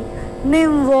आते ही।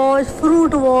 निम वॉश,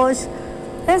 फ्रूट वॉश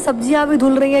है, सब्जियां भी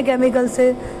धुल रही हैं केमिकल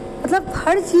से, मतलब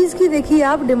हर चीज़ की देखिए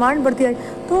आप डिमांड बढ़ती है।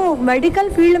 तो मेडिकल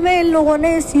फील्ड में इन लोगों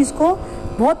ने इस चीज़ को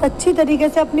बहुत अच्छी तरीके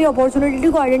से अपनी अपॉर्चुनिटी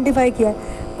को आइडेंटिफाई किया है।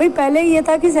 भाई पहले ये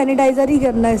था कि सैनिटाइज़र ही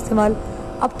करना है इस्तेमाल,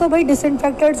 अब तो भाई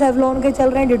डिसइंफेक्टेड सेवलॉन के चल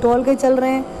रहे हैं, डिटॉल के चल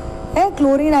रहे हैं,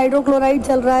 क्लोरीन हाइड्रोक्लोराइड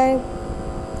चल रहा है।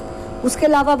 उसके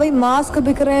अलावा भाई मास्क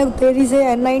बिक रहे हैं तेज़ी से,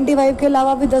 N95 के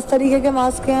अलावा भी 10 तरीके के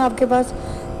मास्क हैं आपके पास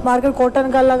मार्केट।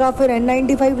 कॉटन का लगा, फिर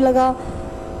N95 लगा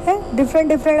है,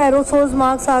 डिफरेंट एरोसोल्स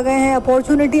मास्क आ गए हैं।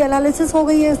 अपॉर्चुनिटी एनालिसिस हो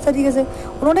गई है इस तरीके से,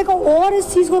 उन्होंने कहा और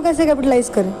इस चीज़ को कैसे कैपिटलाइज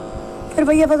करें। फिर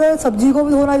भैया पता है सब्जी को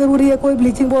भी धोना जरूरी है, कोई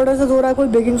ब्लीचिंग पाउडर से धो रहा है, कोई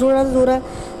बेकिंग सोडा से धो रहा है,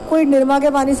 कोई निरमा के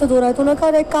पानी से धो रहा है, तो उन्होंने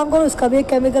कहा एक काम करो इसका भी एक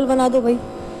केमिकल बना दो भाई,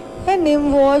 है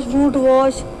निम वॉश, फ्रूट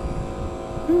वॉश,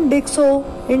 डिक्सो।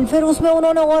 फिर उसमें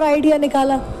उन्होंने और आइडिया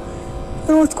निकाला,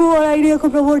 फिर उसको और आइडिया को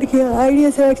प्रमोट किया, आइडिया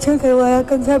सिलेक्शन करवाया,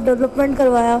 कंसेप्ट डेवलपमेंट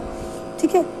करवाया,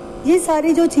 ठीक है। ये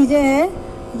सारी जो चीज़ें हैं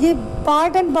ये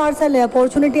पार्ट एंड पार्सल है।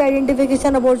 Opportunity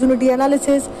identification, opportunity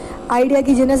analysis, idea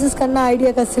की जेनेसिस करना,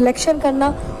 आइडिया का सिलेक्शन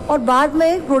करना और बाद में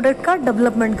एक प्रोडक्ट का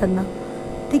डेवलपमेंट करना,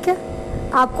 ठीक है।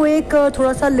 आपको एक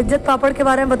थोड़ा सा लिज्जत पापड़ के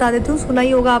बारे में बता देती हूँ, सुना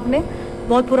ही होगा आपने,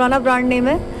 बहुत पुराना ब्रांड नेम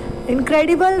है।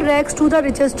 Incredible rags to the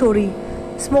richest story,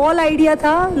 small idea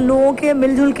था, लोगों के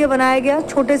मिलजुल के बनाया गया,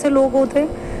 छोटे से लोग थे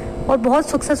और बहुत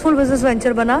सक्सेसफुल बिजनेस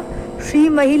वेंचर बना। Shri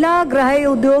Mahila Griha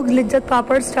Udyog Lijjat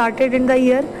Papad started in the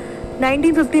year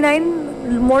 1959।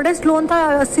 Modest loan था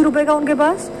 80 रुपये का उनके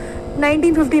पास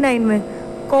 1959 में।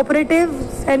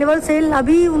 कोऑपरेटिव एनुअल सेल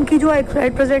अभी उनकी जो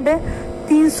एट प्रेजेंट है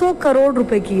 300 करोड़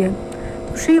रुपए की है।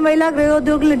 तो श्री महिला गृह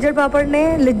उद्योग लिज्जत पापड़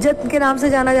ने, लिज्जत के नाम से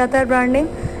जाना जाता है brand name,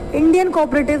 Indian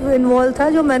cooperative involve था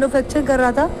जो मैन्युफैक्चर कर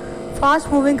रहा था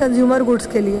फास्ट मूविंग कंज्यूमर गुड्स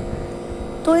के लिए।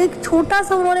 तो एक छोटा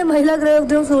सा उन्होंने महिला गृह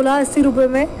उद्योग 16-80 रुपये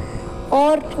में,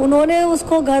 और उन्होंने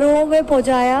उसको घरों में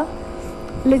पहुंचाया,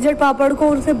 लिज्जत पापड़ को,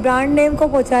 उनसे ब्रांड नेम को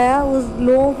पहुंचाया, उस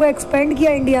लोगों को एक्सपेंड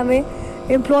किया इंडिया में,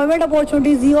 एम्प्लॉयमेंट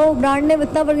अपॉर्चुनिटीज़ दी, और ब्रांड नेम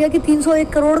इतना बढ़ गया कि 301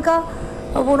 करोड़ का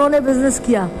अब उन्होंने बिजनेस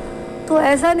किया। तो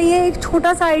ऐसा नहीं है, एक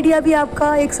छोटा सा आइडिया भी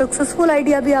आपका, एक सक्सेसफुल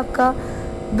आइडिया भी आपका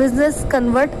बिजनेस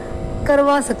कन्वर्ट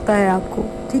करवा सकता है आपको,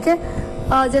 ठीक है।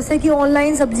 जैसे कि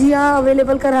ऑनलाइन सब्जियां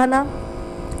अवेलेबल कराना,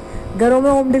 घरों में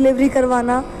होम डिलीवरी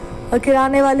करवाना, और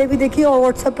किराने वाले भी देखिए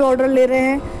व्हाट्सएप पे ऑर्डर ले रहे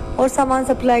हैं और सामान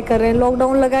सप्लाई कर रहे हैं।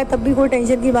 लॉकडाउन लगा है तब भी कोई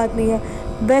टेंशन की बात नहीं है।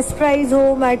 बेस्ट प्राइस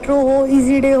हो, मेट्रो हो,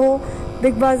 इजी डे हो,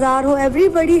 बिग बाजार हो,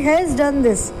 एवरीबडी हैज़ डन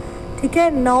दिस, ठीक है।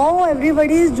 Now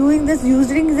everybody is doing this,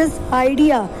 using this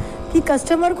idea कि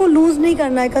कस्टमर को लूज़ नहीं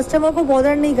करना है, कस्टमर को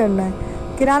बॉदर नहीं करना है।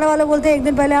 किराना वाला बोलते हैं एक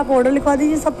दिन पहले आप ऑर्डर लिखवा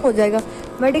दीजिए सब हो जाएगा,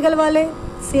 मेडिकल वाले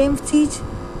सेम चीज़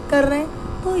कर रहे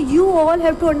हैं। तो you all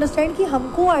have to understand कि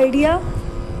हमको आइडिया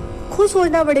खुद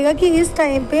सोचना पड़ेगा कि इस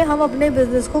टाइम पे हम अपने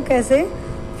बिजनेस को कैसे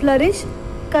फ्लरिश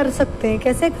कर सकते हैं,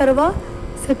 कैसे करवा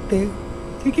सकते हैं,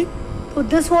 ठीक है। तो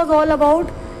this was all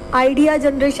about idea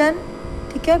generation,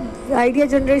 ठीक है। Idea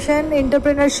generation,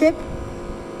 entrepreneurship,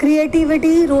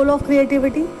 creativity, role of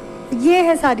creativity, ये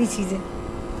है सारी चीज़ें,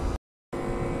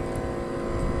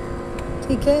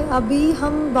 ठीक है। अभी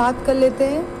हम बात कर लेते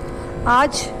हैं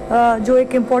आज जो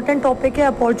एक इम्पॉर्टेंट टॉपिक है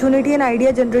अपॉर्चुनिटी एंड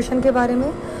आइडिया जनरेशन के बारे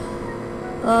में।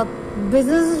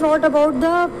 Business is not about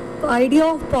the idea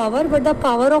of power but the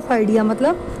power of idea.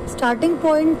 मतलब स्टार्टिंग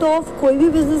पॉइंट ऑफ कोई भी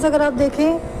बिजनेस अगर आप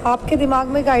देखें, आपके दिमाग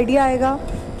में एक आइडिया आएगा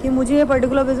कि मुझे ये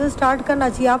पर्टिकुलर बिजनेस स्टार्ट करना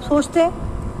चाहिए। आप सोचते हैं,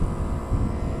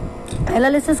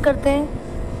 एनालिसिस करते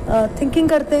हैं, थिंकिंग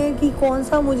करते हैं कि कौन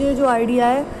सा मुझे जो आइडिया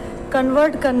है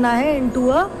कन्वर्ट करना है इनटू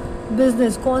अ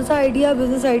बिजनेस, कौन सा आइडिया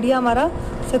बिजनेस आइडिया हमारा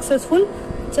सक्सेसफुल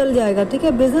चल जाएगा, ठीक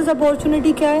है। बिजनेस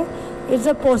अपॉर्चुनिटी क्या है? It's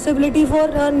a possibility for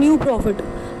a new profit.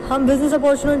 हम बिजनेस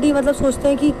अपॉर्चुनिटी मतलब सोचते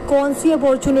हैं कि कौन सी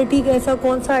अपॉर्चुनिटी, ऐसा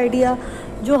कौन सा आइडिया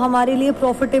जो हमारे लिए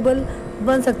प्रॉफिटेबल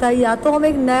बन सकता है। या तो हम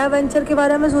एक नया वेंचर के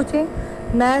बारे में सोचें,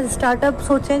 नया स्टार्टअप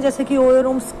सोचें, जैसे कि ओयो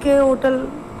रूम्स के होटल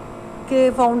के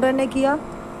फाउंडर ने किया,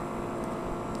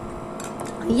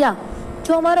 या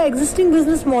जो हमारा एग्जिस्टिंग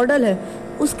बिजनेस मॉडल है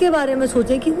उसके बारे में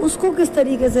सोचें कि उसको किस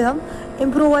तरीके से हम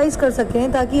इम्प्रोवाइज कर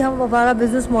सकें ताकि हम हमारा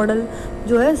बिजनेस मॉडल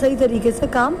जो है सही तरीके से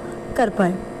काम कर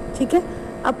पाए, ठीक है।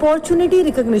 Opportunity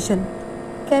recognition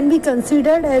can be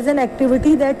considered as an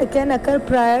activity that can occur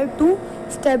prior to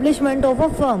establishment of a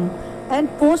firm and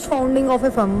post founding of A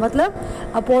firm. मतलब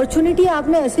अपॉर्चुनिटी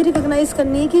आपने ऐसी रिकॉग्नाइज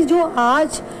करनी है कि जो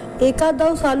आज एक आध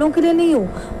 2 सालों के लिए नहीं हो,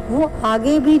 वो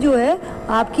आगे भी जो है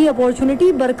आपकी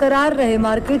अपॉर्चुनिटी बरकरार रहे,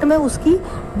 मार्केट में उसकी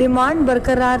डिमांड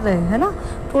बरकरार रहे, है ना।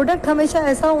 प्रोडक्ट हमेशा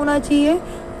ऐसा होना चाहिए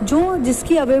जो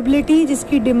जिसकी अवेलेबिलिटी,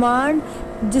 जिसकी डिमांड,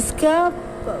 जिसका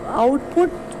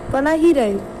आउटपुट बना ही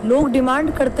रहे, लोग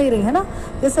डिमांड करते ही रहे, है ना।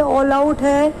 जैसे ऑल आउट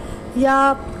है या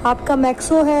आपका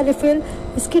मैक्सो है रिफिल,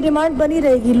 इसकी डिमांड बनी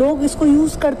रहेगी, लोग इसको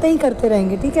यूज़ करते ही करते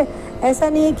रहेंगे, ठीक है। ऐसा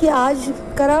नहीं है कि आज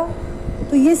करा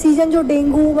तो ये सीजन जो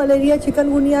डेंगू, मलेरिया,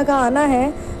 चिकनगुनिया का आना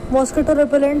है, मॉस्किटो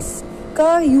रिपेलेंट्स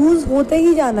का यूज़ होते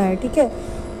ही जाना है, ठीक है।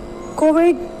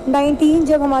 कोविड-19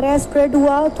 जब हमारे यहाँ स्प्रेड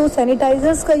हुआ तो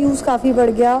सैनिटाइजर्स का यूज़ काफ़ी बढ़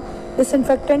गया,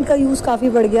 डिसइंफेक्टेंट का यूज़ काफ़ी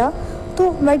बढ़ गया।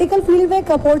 तो मेडिकल फील्ड में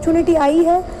एक अपॉर्चुनिटी आई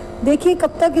है। देखिए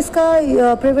कब तक इसका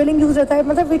प्रिवेलिंग यूज़ रहता है,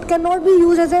 मतलब it can not be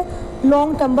use as a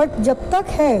long term, but जब तक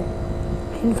है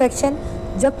इन्फेक्शन,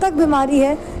 जब तक बीमारी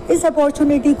है, इस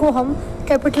अपॉर्चुनिटी को हम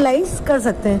कैपिटलाइज कर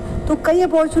सकते हैं। तो कई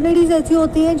अपॉर्चुनिटीज़ ऐसी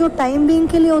होती हैं जो टाइम बीइंग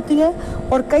के लिए होती हैं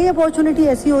और कई अपॉर्चुनिटी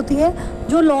ऐसी होती हैं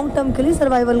जो लॉन्ग टर्म के लिए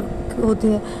सर्वाइवल होती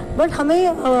हैं। बट हमें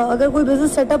अगर कोई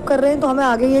बिजनेस सेटअप कर रहे हैं तो हमें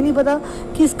आगे ये नहीं पता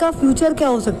कि इसका फ्यूचर क्या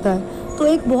हो सकता है। तो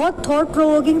एक बहुत थॉट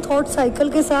प्रोवोकिंग थॉट साइकिल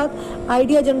के साथ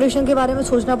आइडिया जनरेशन के बारे में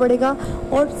सोचना पड़ेगा।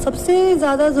 और सबसे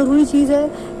ज़्यादा ज़रूरी चीज़ है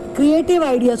क्रिएटिव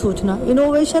आइडिया सोचना।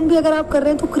 इनोवेशन भी अगर आप कर रहे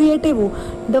हैं तो क्रिएटिव हो,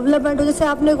 डेवलपमेंट हो। जैसे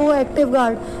आपने को active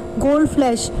guard, gold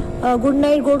flash, good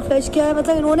night gold flash क्या है,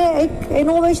 मतलब इन्होंने एक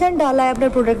इनोवेशन डाला है अपने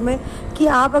प्रोडक्ट में कि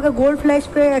आप अगर गोल्ड फ्लैश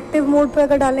पे एक्टिव मोड पे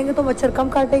अगर डालेंगे तो मच्छर कम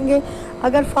काटेंगे।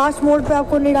 अगर फास्ट मोड पे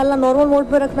आपको नहीं डालना, नॉर्मल मोड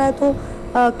पे रखना है तो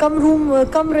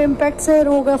कम इम्पैक्ट से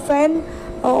होगा। फैन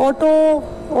ऑटो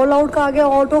ऑल आउट का आ गया,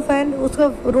 ऑटो फैन,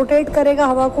 उसको रोटेट करेगा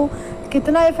हवा को,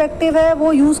 कितना इफेक्टिव है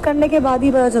वो यूज़ करने के बाद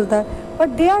ही पता चलता है। But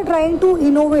they are trying to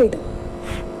innovate.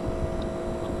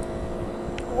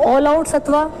 All out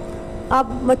सत्वा,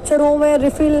 आप मच्छरों में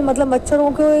रिफिल, मतलब मच्छरों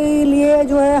के लिए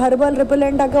जो है हर्बल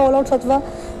रिपेलेंट आ गया ऑल आउट सत्वा,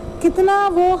 कितना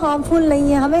वो हार्मफुल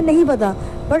नहीं है हमें नहीं पता,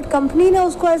 बट कंपनी ने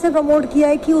उसको ऐसे प्रमोट किया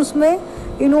है कि उसमें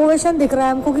इनोवेशन दिख रहा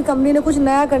है हमको कि कंपनी ने कुछ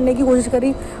नया करने की कोशिश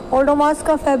करी। ओडोमॉस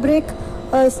का फैब्रिक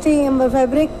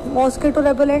मॉस्किटो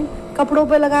रेपेलेंट कपड़ों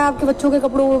पे लगाएं, आपके बच्चों के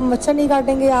कपड़ों मच्छर नहीं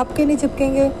काटेंगे, आपके नहीं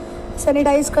चिपकेंगे।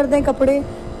 सैनिटाइज कर दें कपड़े,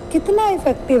 कितना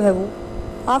इफेक्टिव है वो।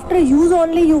 After use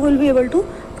only you will be able to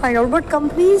find out. But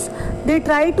companies they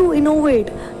try to innovate.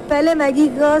 पहले मैगी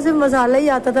का सिर्फ मसाला ही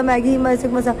आता था, मैगी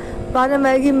मैजिक मसाला, बाद में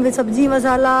मैगी में सब्जी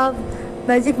मसाला,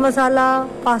 मैजिक मसाला,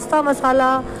 पास्ता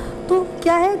मसाला। तो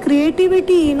क्या है,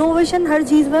 क्रिएटिविटी, इनोवेशन हर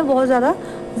चीज़ में बहुत ज़्यादा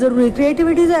ज़रूरी है।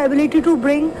 Creativity is ability to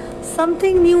bring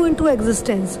something new into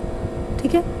existence,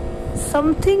 ठीक है।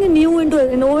 समथिंग न्यू इनटू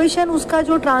इनोवेशन, उसका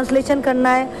जो ट्रांसलेशन करना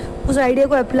है, उस आइडिया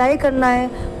को अप्लाई करना है,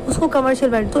 उसको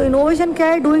कमर्शियल वैल्यू। तो इनोवेशन क्या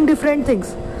है, डूइंग डिफरेंट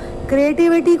थिंग्स।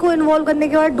 क्रिएटिविटी को इन्वॉल्व करने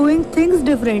के बाद डूइंग थिंग्स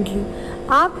डिफरेंटली।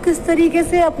 आप किस तरीके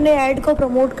से अपने ऐड को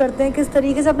प्रमोट करते हैं, किस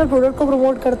तरीके से अपने प्रोडक्ट को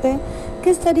प्रमोट करते हैं,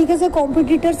 किस तरीके से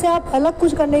कॉम्पिटिटर से आप अलग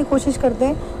कुछ करने की कोशिश करते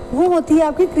हैं, वो होती है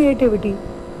आपकी क्रिएटिविटी।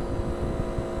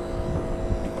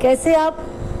 कैसे आप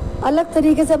अलग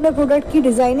तरीके से अपने प्रोडक्ट की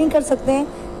डिज़ाइनिंग कर सकते हैं,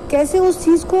 कैसे उस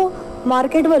चीज़ को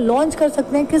मार्केट में लॉन्च कर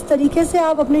सकते हैं, किस तरीके से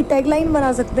आप अपनी टैगलाइन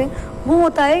बना सकते हैं, वो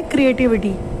होता है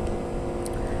क्रिएटिविटी।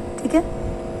 ठीक है।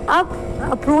 अब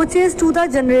approaches to the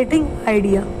generating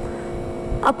idea.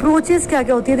 Approaches क्या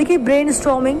क्या होती है? देखिए,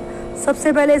 ब्रेनस्टॉर्मिंग,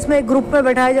 सबसे पहले इसमें एक ग्रुप में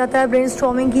बैठाया जाता है,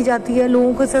 ब्रेनस्टॉर्मिंग की जाती है,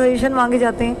 लोगों को सजेशन मांगे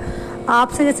जाते हैं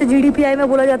आपसे। जैसे GDPI में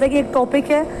बोला जाता है कि एक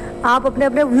टॉपिक है, आप अपने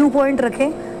अपने व्यू पॉइंट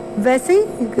रखें, वैसे ही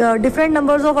डिफरेंट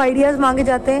नंबर्स ऑफ आइडियाज़ मांगे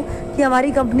जाते हैं कि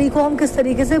हमारी कंपनी को हम किस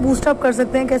तरीके से बूस्टअप कर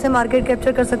सकते हैं, कैसे मार्केट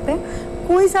कैप्चर कर सकते हैं।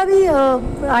 कोई सा भी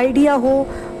आइडिया हो,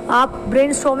 आप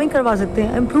ब्रेनस्टॉर्मिंग करवा सकते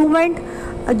हैं। इम्प्रूवमेंट,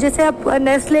 जैसे आप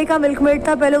नेस्ले का मिल्कमेड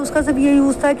था, पहले उसका सिर्फ ये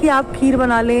यूज़ था कि आप खीर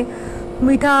बना लें,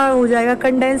 मीठा हो जाएगा।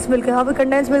 कंडेंस मिल्क, अब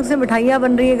कंडेंस मिल्क से मिठाइयाँ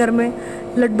बन रही हैं, घर में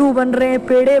लड्डू बन रहे हैं,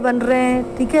 पेड़े बन रहे हैं,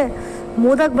 ठीक है,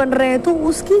 मोदक बन रहे हैं। तो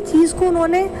उसकी चीज़ को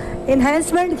उन्होंने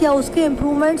इन्हेंसमेंट किया, उसके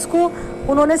इम्प्रूवमेंट्स को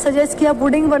उन्होंने सजेस्ट किया।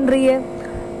 पुडिंग बन रही है,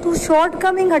 तो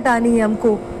शॉर्टकमिंग हटानी है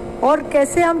हमको, और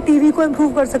कैसे हम टीवी को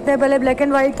इम्प्रूव कर सकते हैं। पहले ब्लैक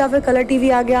एंड वाइट था, फिर कलर टीवी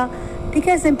आ गया, ठीक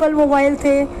है। सिंपल मोबाइल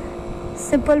थे,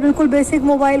 सिंपल बिल्कुल बेसिक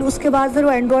मोबाइल, उसके बाद फिर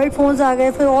वो एंड्रॉयड फ़ोन्स आ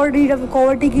गए, फिर और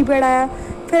कॉवर्टी कीपैड आया,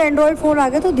 फिर एंड्रॉयड फ़ोन आ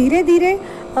गए। तो धीरे धीरे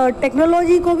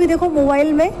टेक्नोलॉजी को भी देखो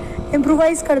मोबाइल में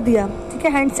इम्प्रोवाइज़ कर दिया, ठीक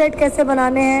है। हैंडसेट कैसे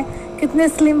बनाने हैं, कितने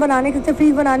स्लिम बनाने, कितने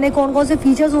फ्री बनाने, कौन कौन से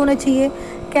फीचर्स होने चाहिए,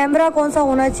 कैमरा कौन सा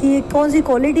होना चाहिए, कौन सी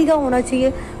क्वालिटी का होना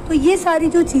चाहिए। तो ये सारी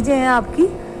जो चीज़ें हैं आपकी,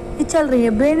 ये चल रही है।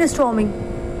 Brainstorming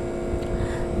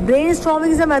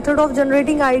is a method of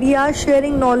generating ideas,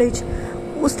 sharing knowledge.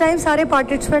 उस टाइम सारे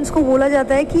पार्टिसिपेंट्स को बोला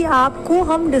जाता है कि आपको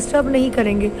हम डिस्टर्ब नहीं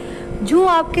करेंगे, जो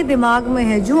आपके दिमाग में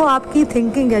है, जो आपकी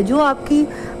थिंकिंग है, जो आपकी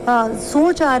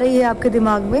सोच आ रही है आपके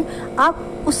दिमाग में,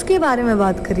 आप उसके बारे में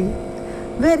बात करिए।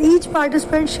 Where each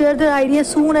participant share their idea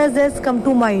soon as there come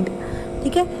to mind,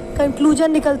 ठीक है।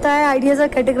 कंक्लूजन निकलता है, आइडियाज़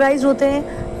कैटेगराइज होते हैं,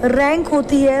 रैंक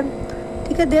होती है,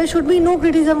 ठीक है। There should be no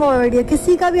criticism of idea,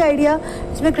 किसी का भी आइडिया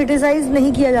इसमें क्रिटिसाइज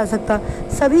नहीं किया जा सकता।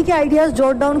 सभी के आइडियाज़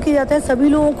जॉट डाउन किए जाते हैं, सभी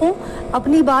लोगों को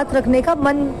अपनी बात रखने का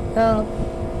मन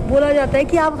बोला जाता है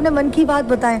कि आप अपने मन की बात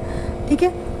बताएं, ठीक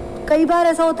है। कई बार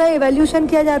ऐसा होता है, एवैल्यूएशन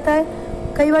किया जाता है,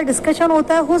 कई बार डिस्कशन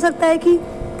होता है। हो सकता है कि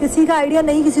किसी का आइडिया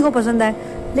नहीं किसी को पसंद आए,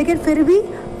 लेकिन फिर भी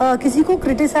किसी को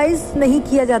क्रिटिसाइज नहीं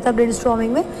किया जाता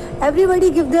ब्रेनस्टॉर्मिंग में। Everybody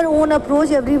give their own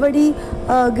approach, everybody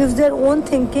gives their own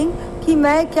thinking, कि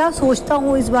मैं क्या सोचता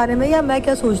हूँ इस बारे में, या मैं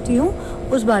क्या सोचती हूँ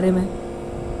उस बारे में।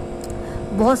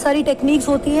 बहुत सारी टेक्निक्स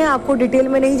होती हैं, आपको डिटेल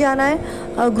में नहीं जाना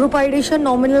है। Group आइडेशन,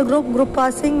 nominal group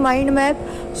passing, mind map,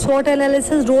 short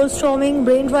analysis, role storming,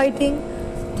 brain writing,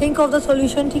 think of the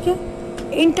solution, ठीक है।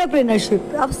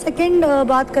 इंटरप्रेन्योरशिप, अब सेकेंड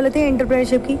बात कर लेते हैं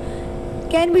इंटरप्रेन्योरशिप की।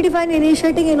 Can be define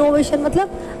initiating innovation, मतलब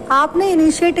आपने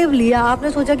इनिशिएटिव लिया, आपने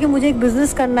सोचा कि मुझे एक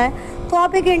बिजनेस करना है, तो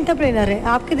आप एक एंटरप्रेनर हैं।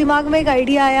 आपके दिमाग में एक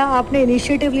आइडिया आया, आपने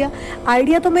इनिशिएटिव लिया।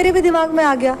 आइडिया तो मेरे भी दिमाग में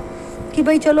आ गया कि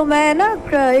भाई चलो मैं ना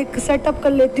एक सेटअप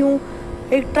कर लेती हूँ,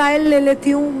 एक ट्रायल ले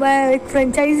लेती हूँ, मैं एक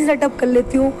फ्रेंचाइजी सेटअप कर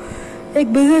लेती हूँ,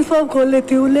 एक बिजनेस फर्म खोल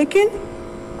लेती हूँ। लेकिन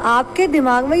आपके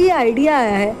दिमाग में ये आइडिया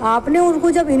आया है, आपने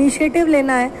उनको जब इनिशिएटिव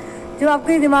लेना है, जब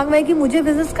आपके दिमाग में है कि मुझे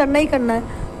बिजनेस करना ही करना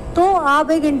है, तो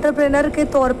आप एक एंटरप्रेनर के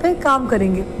तौर पे काम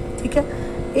करेंगे, ठीक है।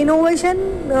 इनोवेशन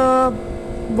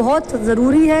बहुत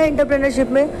ज़रूरी है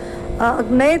एंटरप्रेन्योरशिप में।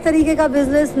 नए तरीके का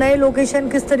बिज़नेस, नए लोकेशन,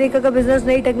 किस तरीके का बिज़नेस,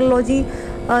 नई टेक्नोलॉजी,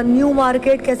 न्यू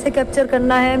मार्केट कैसे कैप्चर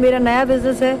करना है, मेरा नया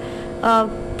बिज़नेस है,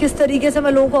 किस तरीके से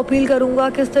मैं लोगों को अपील करूँगा,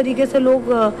 किस तरीके से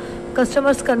लोग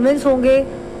कस्टमर्स कन्विंस होंगे।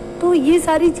 तो ये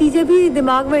सारी चीज़ें भी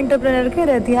दिमाग में एंटरप्रेनर के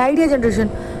रहती हैं। Idea generation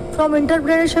from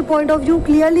entrepreneurship point of view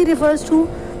clearly refers to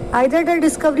either the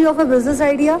discovery of a business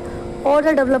idea और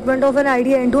the development of an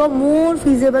idea into a more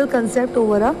feasible concept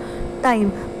over a time.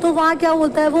 तो वहाँ क्या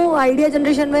बोलता है वो, आइडिया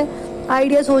जनरेशन में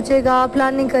idea सोचेगा,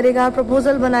 planning करेगा,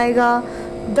 प्रपोजल बनाएगा,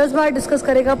 10 बार डिस्कस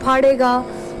करेगा, फाड़ेगा,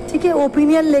 ठीक है।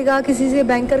 ओपिनियन लेगा, किसी से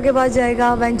बैंकर के पास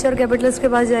जाएगा, वेंचर कैपिटलिस्ट के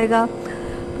पास जाएगा,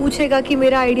 पूछेगा कि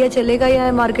मेरा आइडिया चलेगा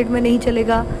या मार्केट में नहीं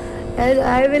चलेगा,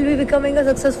 I will be becoming a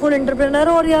successful entrepreneur,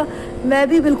 और या मैं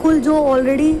भी बिल्कुल जो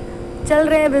ऑलरेडी चल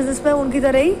रहे हैं बिजनेस में उनकी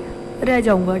तरह ही रह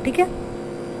जाऊंगा, ठीक है।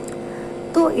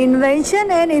 तो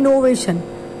इन्वेंशन एंड इनोवेशन,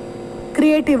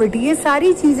 क्रिएटिविटी, ये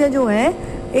सारी चीज़ें जो हैं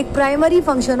एक प्राइमरी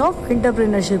फंक्शन ऑफ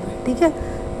एंटरप्रेन्योरशिप है, ठीक है।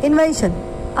 इन्वेंशन,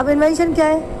 अब इन्वेंशन क्या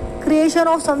है, creation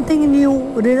of something new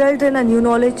result in a new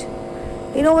knowledge.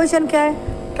 Innovation क्या है,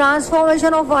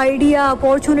 transformation of idea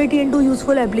opportunity into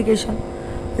useful application,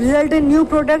 result in new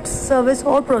products, service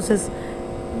और प्रोसेस।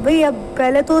 भाई अब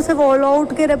पहले तो सिर्फ ऑल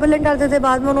आउट के रेपेलेंट आते थे,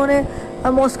 बाद में उन्होंने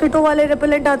मॉस्किटो वाले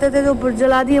रेपेलेंट आते थे जो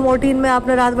जला दिए मॉर्टिन में,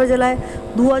 आपने रात भर जलाए,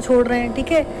 धुआं छोड़ रहे हैं,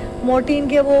 ठीक है। मॉर्टिन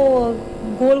के वो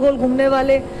गोल गोल घूमने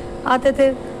वाले आते थे,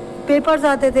 पेपर्स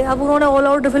आते थे, अब उन्होंने ऑल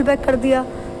आउट रिफिल पैक कर दिया,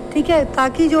 ठीक है,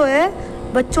 ताकि जो है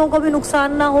बच्चों को भी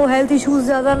नुकसान ना हो, हेल्थ इश्यूज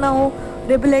ज़्यादा ना हो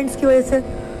रिपेलेंट्स की वजह से,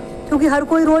 क्योंकि हर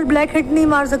कोई रोज़ ब्लैक हेड नहीं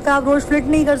मार सकता, आप रोज़ फ्लिट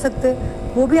नहीं कर सकते,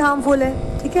 वो भी हार्मफुल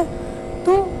है। ठीक है,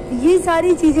 तो ये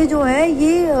सारी चीज़ें जो हैं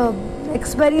ये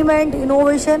एक्सपेरिमेंट,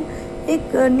 इनोवेशन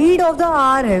एक नीड ऑफ द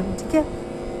आवर है। ठीक है,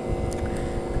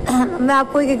 मैं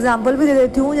आपको एक एग्जांपल भी दे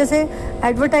देती हूँ। जैसे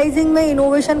एडवर्टाइजिंग में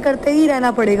इनोवेशन करते ही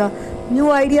रहना पड़ेगा, न्यू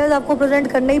आइडियाज़ आपको प्रेजेंट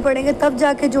करने ही पड़ेंगे, तब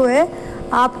जाके जो है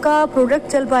आपका प्रोडक्ट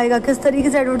चल पाएगा। किस तरीके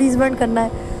से एडवर्टीजमेंट करना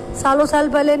है, सालों साल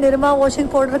पहले निरमा वॉशिंग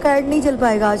पाउडर का ऐड नहीं चल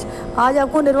पाएगा। आज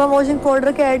आपको निरमा वॉशिंग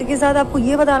पाउडर के ऐड के साथ आपको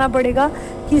ये बताना पड़ेगा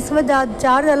कि इसमें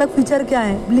 4 अलग फीचर क्या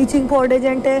हैं। ब्लीचिंग पाउडर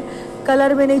एजेंट है,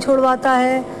 कलर में नहीं छोड़वाता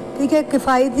है, ठीक है,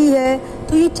 किफ़ायती है।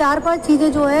 तो ये 4-5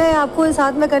 चीज़ें जो हैं आपको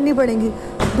साथ में करनी पड़ेंगी।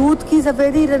 दूध की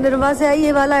सफ़ेदी निरमा से आई,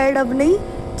 ये वाला ऐड अब नहीं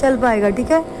चल पाएगा।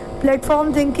 ठीक है,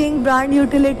 प्लेटफॉर्म थिंकिंग, ब्रांड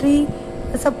यूटिलिटी,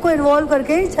 सबको इन्वॉल्व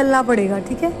करके चलना पड़ेगा।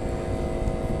 ठीक है,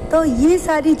 तो ये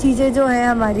सारी चीज़ें जो हैं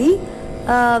हमारी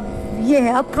ये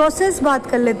है। अब प्रोसेस बात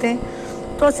कर लेते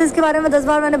हैं। प्रोसेस के बारे में 10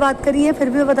 बार मैंने बात करी है, फिर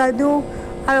भी मैं बता दूँ।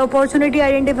 अपॉर्चुनिटी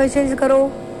आइडेंटिफिकेशन करो,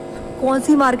 कौन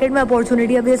सी मार्केट में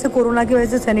अपॉर्चुनिटी, अभी जैसे कोरोना की वजह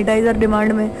से सैनिटाइज़र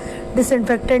डिमांड में,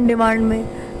 डिसइंफेक्टेंट डिमांड में,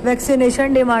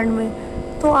 वैक्सीनेशन डिमांड में,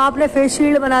 तो आपने फेस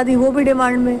शील्ड बना दी, वो भी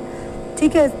डिमांड में।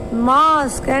 ठीक है,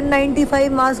 मास्क N95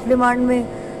 मास्क डिमांड में।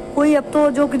 कोई अब तो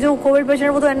जो कोविड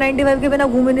पेशेंट वो तो N95 के बिना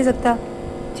घूम ही नहीं सकता।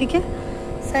 ठीक है,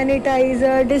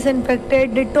 सैनिटाइज़र,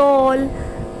 डिसइंफेक्टेड, डिटॉल,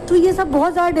 तो ये सब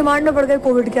बहुत ज़्यादा डिमांड में पड़ गए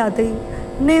कोविड के आते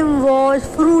ही। निम वॉश,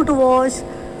 फ्रूट वॉश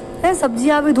है,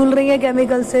 सब्जियां भी धुल रही हैं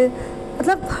केमिकल से,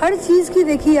 मतलब हर चीज़ की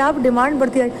देखिए आप डिमांड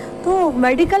बढ़ती है। तो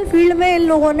मेडिकल फील्ड में इन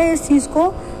लोगों ने इस चीज़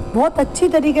को बहुत अच्छी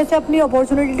तरीके से अपनी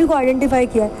अपॉर्चुनिटी को आइडेंटिफाई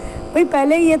किया है। भाई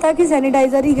पहले ये था कि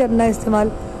सैनिटाइज़र ही करना है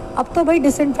इस्तेमाल, अब तो भाई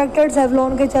डिसइंफेक्टेड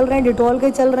सेवलॉन के चल रहे हैं, डिटॉल के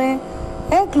चल रहे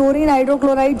हैं, क्लोरीन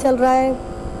हाइड्रोक्लोराइड चल रहा है।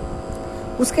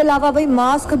 उसके अलावा भाई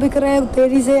मास्क बिक रहे हैं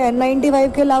तेजी से।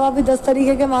 N95 के अलावा भी 10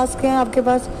 तरीके के मास्क हैं आपके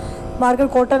पास मार्केट।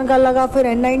 कॉटन का लगा, फिर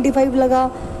N95 लगा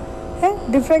है,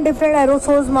 डिफरेंट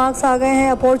एरोसोल्स मास्क आ गए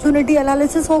हैं। अपॉर्चुनिटी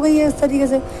एनालिसिस हो गई है इस तरीके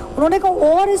से। उन्होंने कहा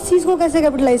और इस चीज़ को कैसे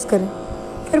कैपिटलाइज करें।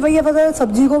 फिर भैया पता है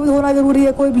सब्जी को भी धोना जरूरी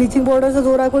है, कोई ब्लीचिंग पाउडर से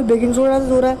धो रहा है, कोई बेकिंग सोडा से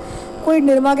धो रहा है, कोई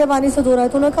निरमा के पानी से धो रहा है।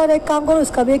 तो उन्होंने कहा एक काम करो,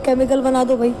 इसका भी एक केमिकल बना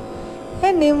दो भाई,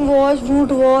 है, निम वॉश,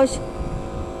 फ्रूट वॉश,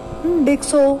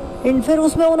 डिक्सो। फिर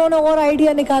उसमें उन्होंने और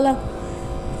आइडिया निकाला,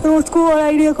 फिर उसको और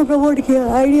आइडिया को प्रमोट किया,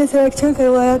 आइडिया सिलेक्शन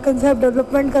करवाया, कंसेप्ट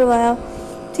डेवलपमेंट करवाया।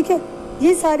 ठीक है,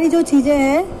 ये सारी जो चीज़ें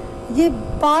हैं ये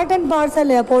पार्ट एंड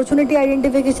पार्सल है। Opportunity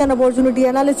identification, opportunity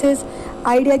analysis,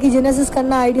 idea की जेनेसिस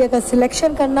करना, आइडिया का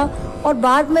सिलेक्शन करना और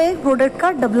बाद में एक प्रोडक्ट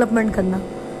का डेवलपमेंट करना।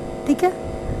 ठीक है,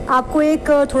 आपको एक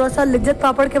थोड़ा सा लिज्जत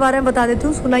पापड़ के बारे में बता देती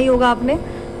हूँ, सुना ही होगा आपने,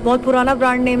 बहुत पुराना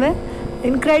ब्रांड नेम है।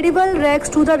 Incredible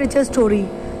rags to the richest story.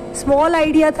 Small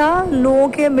idea था, लोगों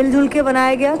के मिलजुल के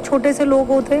बनाया गया, छोटे से लोग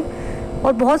होते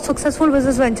और बहुत सक्सेसफुल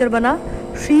बिजनेस वेंचर बना।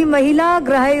 Shri Mahila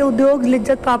Griha Udyog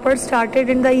Lijjat Papad started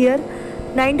in the year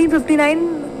 1959।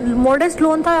 Modest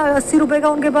loan था 80 रुपये का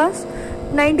उनके पास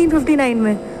 1959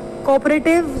 में।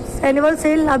 कोऑपरेटिव एनुअल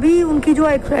सेल अभी उनकी जो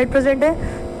एट प्रेजेंट है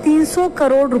 300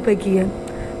 करोड़ रुपए की है।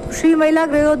 तो श्री महिला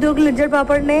गृह उद्योग लिज्जत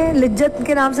पापड़ ने, लिज्जत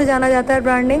के नाम से जाना जाता है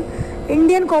brand name,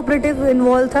 Indian cooperative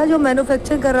involve था जो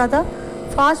मैन्युफैक्चर कर रहा था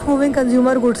फास्ट मूविंग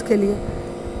कंज्यूमर गुड्स के लिए।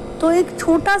 तो एक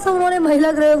छोटा सा उन्होंने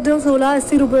महिला गृह उद्योग खोला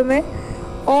 80 रुपये में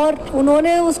और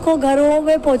उन्होंने उसको घरों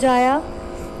में पहुंचाया,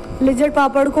 लिज्जत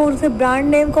पापड़ को, उसके ब्रांड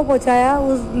नेम को पहुंचाया,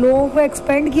 उस लोगों को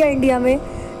एक्सपेंड किया इंडिया में,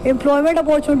 एम्प्लॉयमेंट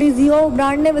अपॉर्चुनिटीज दी और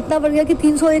ब्रांड नेम इतना बढ़ गया कि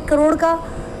 301 करोड़ का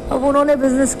अब उन्होंने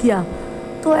बिजनेस किया।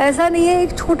 तो ऐसा नहीं है,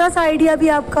 एक छोटा सा आइडिया भी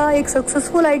आपका, एक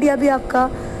सक्सेसफुल आइडिया भी आपका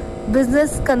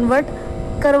बिजनेस कन्वर्ट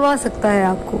करवा सकता है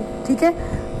आपको। ठीक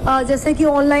है, जैसे कि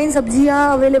ऑनलाइन सब्जियां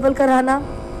अवेलेबल कराना,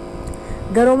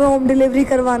 घरों में होम डिलीवरी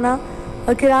करवाना,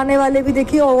 और किराने वाले भी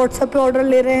देखिए और व्हाट्सएप पे ऑर्डर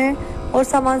ले रहे हैं और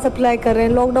सामान सप्लाई कर रहे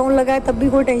हैं। लॉकडाउन लगा है तब भी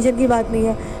कोई टेंशन की बात नहीं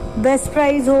है। बेस्ट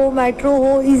प्राइस हो, मेट्रो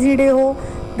हो, इजी डे हो,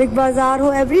 बिग बाजार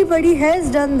हो, एवरीबडी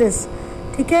हैज़ डन दिस।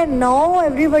 ठीक है, now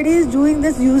everybody is doing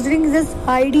this, using this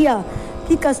idea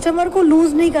कि कस्टमर को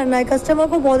लूज नहीं करना है, कस्टमर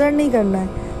को बॉदर नहीं करना है।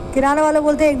 किराना वाले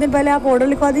बोलते हैं एक दिन पहले आप ऑर्डर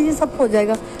लिखवा दीजिए, सब हो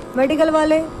जाएगा। मेडिकल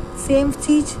वाले सेम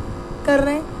चीज़ कर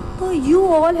रहे हैं। तो you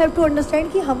all have to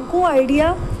understand कि हमको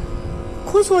आइडिया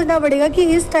खुद सोचना पड़ेगा कि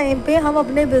इस टाइम पे हम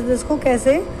अपने बिजनेस को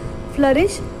कैसे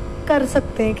फ्लरिश कर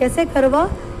सकते हैं, कैसे करवा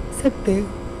सकते हैं।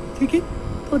 ठीक है,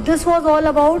 तो this was all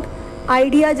about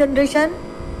idea generation.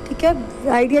 ठीक है,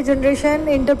 idea generation,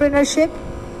 entrepreneurship,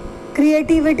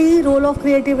 creativity, role of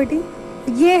creativity,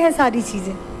 ये है सारी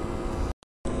चीज़ें।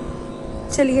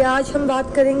 चलिए आज हम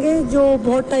बात करेंगे जो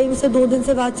बहुत टाइम से 2 दिन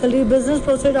से बात चल रही है, बिजनेस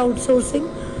प्रोसेस आउटसोर्सिंग।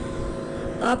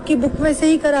 आपकी बुक में से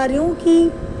ही करा रही हूँ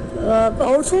कि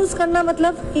आउटसोर्स करना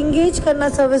मतलब इंगेज करना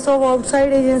service of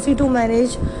outside agency to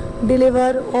manage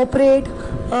deliver, operate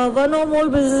one और मोर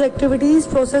बिजनेस एक्टिविटीज,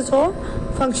 प्रोसेस और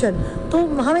फंक्शन। तो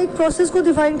हम एक प्रोसेस को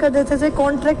डिफाइन कर देते थे,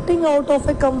 contracting out of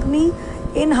A company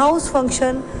in house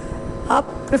function.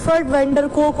 आप प्रिफर्ड वेंडर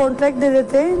को कॉन्ट्रैक्ट दे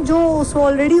देते हैं जो उस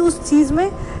ऑलरेडी उस चीज़ में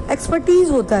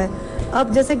एक्सपर्टीज होता है।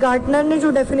 अब जैसे गार्टनर ने जो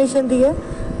डेफिनेशन दी है,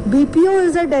 BPO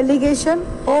is a delegation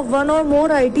of one और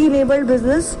मोर IT enabled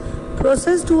business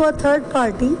process to a third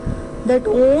party that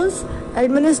owns,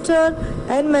 administer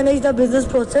and manage the business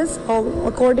process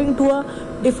according to a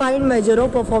defined measure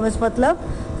of performance। मतलब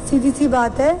सीधी सी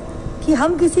बात है कि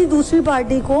हम किसी दूसरी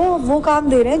पार्टी को वो काम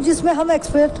दे रहे हैं जिसमें हम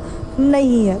एक्सपर्ट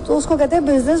नहीं है, तो उसको कहते हैं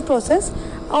बिजनेस प्रोसेस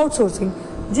आउटसोर्सिंग।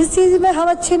 जिस चीज़ में हम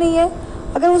अच्छे नहीं है,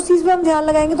 अगर उस चीज़ में हम ध्यान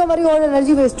लगाएंगे तो हमारी और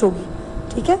एनर्जी वेस्ट होगी।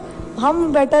 ठीक है,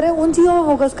 हम बेटर है उन चीज़ों में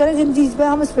फोकस करें जिन चीज़ पे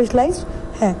हम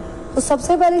स्पेशलाइज्ड हैं। तो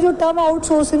सबसे पहले जो टर्म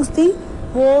आउटसोर्सिंग थी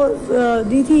वो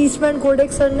दी थी ईस्टमैन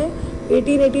कोडेक्स सर ने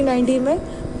 1880-19 में।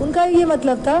 उनका ये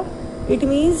मतलब था, it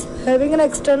means having an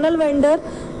external vendor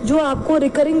जो आपको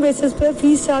रिकरिंग बेसिस पे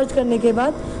फीस चार्ज करने के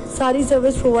बाद सारी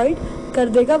सर्विस प्रोवाइड कर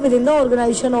देगा with in the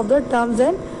organisation of the terms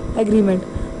and agreement.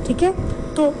 ठीक है,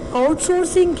 तो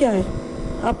आउटसोर्सिंग क्या है?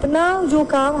 अपना जो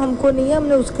काम हमको नहीं है,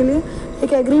 हमने उसके लिए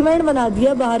एक एग्रीमेंट बना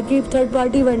दिया बाहर की थर्ड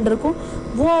पार्टी वेंडर को,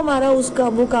 वो हमारा उसका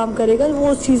वो काम करेगा, वो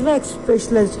उस चीज़ में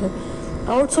स्पेशलिस्ट है।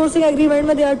 आउटसोर्सिंग एग्रीमेंट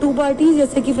में दे आर 2 पार्टीज,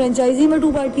 जैसे कि फ्रेंचाइजी में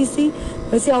 2 पार्टीज थी,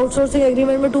 वैसे आउटसोर्सिंग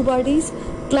एग्रीमेंट में 2 पार्टीज,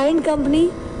 क्लाइंट कंपनी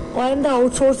और the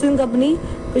outsourcing company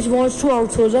which wants to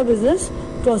outsource the business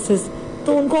process.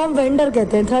 तो उनको हम वेंडर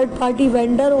कहते हैं, थर्ड पार्टी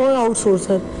वेंडर और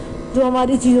आउटसोर्सर, जो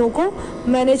हमारी चीज़ों को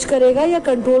मैनेज करेगा या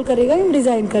कंट्रोल करेगा या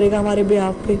डिज़ाइन करेगा हमारे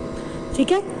बिहाफ पे।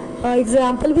 ठीक है,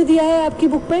 एग्जाम्पल भी दिया है आपकी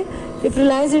बुक में। If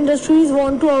Reliance industries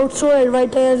want to outsource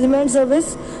advertisement service,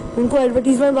 उनको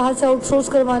एडवर्टीजमेंट बाहर से आउटसोर्स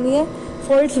करवानी है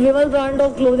for its Vimal brand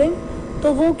of clothing,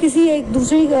 तो वो किसी एक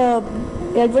दूसरी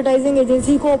एडवर्टाइजिंग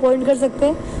एजेंसी को अपॉइंट कर सकते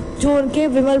हैं जो उनके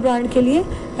विमल ब्रांड के लिए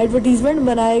एडवर्टीजमेंट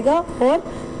बनाएगा और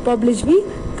पब्लिश भी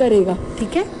करेगा।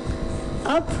 ठीक है,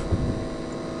 अब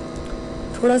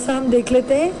थोड़ा सा हम देख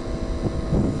लेते हैं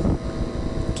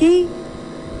कि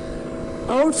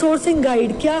आउटसोर्सिंग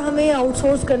गाइड, क्या हमें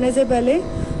आउटसोर्स करने से पहले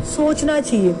सोचना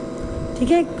चाहिए।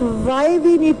 ठीक है, why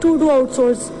we need to do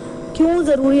outsource, क्यों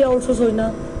ज़रूरी है आउटसोर्स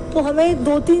सोचना। तो हमें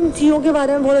 2-3 चीज़ों के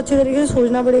बारे में बहुत अच्छे तरीके से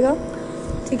सोचना पड़ेगा।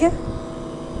 ठीक है,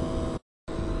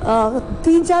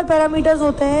 3-4 पैरामीटर्स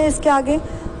होते हैं इसके आगे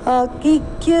कि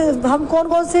हम कौन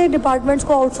कौन से डिपार्टमेंट्स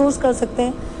को आउटसोर्स कर सकते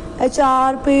हैं।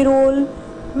 HR, पेरोल,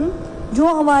 जो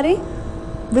हमारे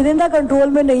विद इन द कंट्रोल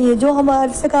में नहीं है, जो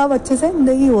हमारे से काम अच्छे से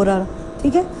नहीं हो रहा।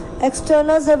 ठीक है,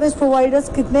 एक्सटर्नल सर्विस प्रोवाइडर्स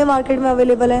कितने मार्केट में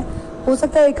अवेलेबल हैं, हो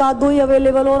सकता है 1-2 ही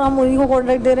अवेलेबल और हम उन्हीं को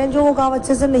कॉन्ट्रैक्ट दे रहे हैं जो वो काम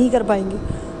अच्छे से नहीं कर पाएंगे।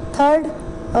 थर्ड,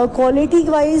 क्वालिटी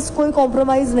वाइज कोई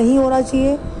कॉम्प्रोमाइज़ नहीं होना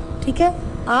चाहिए। ठीक है,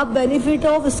 आप benefit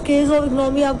of scale of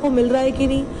economy आपको मिल रहा है कि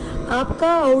नहीं।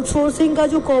 आपका आउटसोर्सिंग का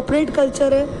जो कॉर्पोरेट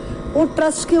कल्चर है वो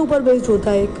ट्रस्ट के ऊपर बेस्ड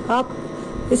होता है, आप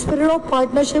स्पिरिट ऑफ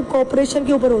पार्टनरशिप कॉपरेशन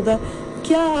के ऊपर होता है।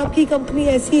 क्या आपकी कंपनी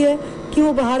ऐसी है कि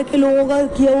वो बाहर के लोगों का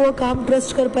किया हुआ काम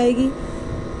ट्रस्ट कर पाएगी,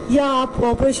 या आप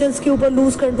ऑपरेशंस के ऊपर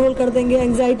लूज कंट्रोल कर देंगे,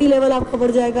 एंग्जाइटी लेवल आपका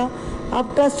बढ़ जाएगा,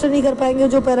 आप ट्रस्ट नहीं कर पाएंगे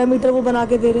जो पैरामीटर वो बना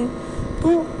के दे रहे हैं।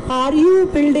 तो are you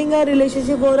building a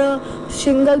relationship और अ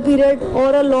सिंगल पीरियड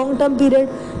और अ लॉन्ग टर्म पीरियड,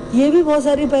 ये भी बहुत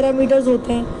सारी पैरामीटर्स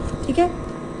होते हैं। ठीक है,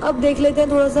 अब देख लेते हैं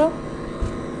थोड़ा सा।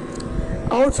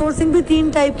 आउटसोर्सिंग भी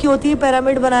 3 टाइप की होती है,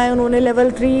 पैरामिड बनाए उन्होंने, लेवल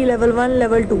 3, लेवल 1,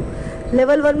 लेवल 2।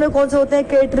 लेवल 1 में कौन से होते हैं?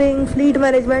 Catering, fleet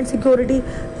management, security.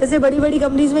 जैसे बड़ी बड़ी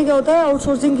कंपनीज में क्या होता है,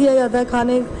 आउटसोर्सिंग किया जाता है,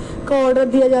 खाने का ऑर्डर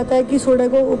दिया जाता है कि सोडा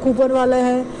को कूपन वाला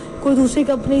है, कोई दूसरी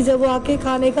कंपनी जब वो आके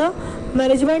खाने का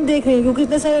मैनेजमेंट देख रही है, क्योंकि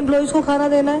इतने सारे एम्प्लॉयज़ को खाना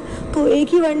देना है तो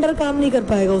एक ही वेंडर काम नहीं कर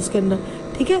पाएगा उसके अंदर।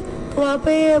 ठीक है, तो वहाँ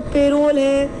पे पेरोल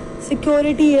है,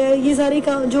 सिक्योरिटी है, ये सारी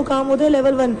जो काम होते हैं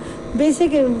लेवल 1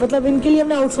 बेसिक है, मतलब इनके लिए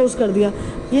हमने आउटसोर्स कर दिया।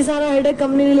 ये सारा हेडेक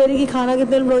कंपनी नहीं ले रही कि खाना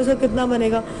कितने एम्प्लॉयज़ का कितना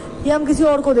बनेगा, ये हम किसी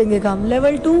और को देंगे काम।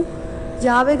 लेवल 2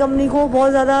 जहाँ पे कंपनी को बहुत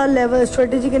ज़्यादा लेवल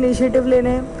स्ट्रेटेजिक इनिशिएटिव लेने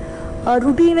हैं,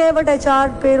 रूटीन है, but HR,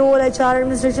 payroll, HR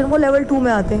administration वो लेवल 2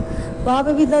 में आते हैं, वहाँ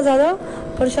पे भी इतना ज़्यादा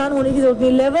परेशान होने की जरूरत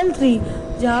नहीं। लेवल 3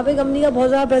 जहाँ पे कंपनी का बहुत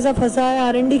ज़्यादा पैसा फंसा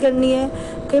है, R&D करनी है।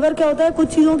 कई बार क्या होता है, कुछ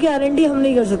चीज़ों की R&D हम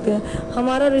नहीं कर सकते हैं,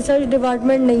 हमारा रिसर्च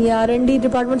डिपार्टमेंट नहीं है, R&D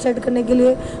डिपार्टमेंट सेट करने के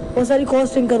लिए बहुत सारी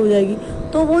कॉस्ट इंकर हो जाएगी।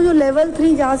 तो वो जो लेवल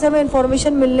 3 जहाँ से हमें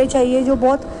इन्फॉर्मेशन मिलनी चाहिए जो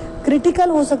बहुत क्रिटिकल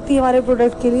हो सकती है हमारे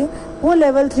प्रोडक्ट के लिए, वो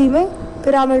लेवल 3 में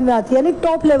पिरामिड में आती है, यानी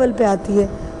टॉप लेवल पे आती है।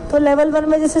 तो लेवल 1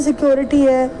 में जैसे सिक्योरिटी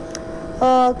है,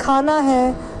 खाना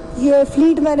है, ये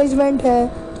फ्लीट मैनेजमेंट है,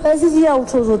 तो ऐसी चीज़ें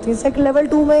आउटसोर्स होती हैं। सेकंड लेवल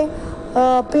 2 में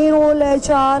पेरोल,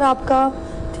 HR आपका,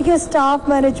 ठीक है, स्टाफ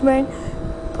मैनेजमेंट।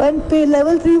 एंड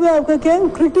लेवल 3 में आपका क्या है,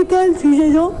 क्रिटिकल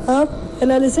चीज़ें जो आप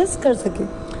एनालिसिस कर सकें।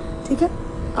 ठीक है,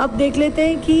 अब देख लेते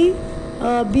हैं कि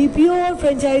बीपीओ और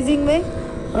फ्रेंचाइजिंग में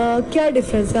क्या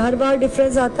डिफरेंस है। हर बार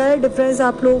डिफरेंस आता है, डिफरेंस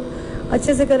आप लोग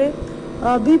अच्छे से करें।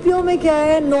 बीपीओ में क्या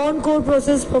है, non core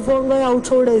process perform by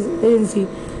outsourced agency.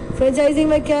 Franchising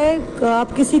में क्या है,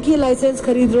 आप किसी की लाइसेंस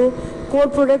खरीद रहे हो, कोर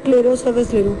प्रोडक्ट ले रहे हो,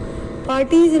 सर्विस ले रहे हो।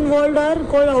 Parties involve are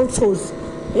called outsource.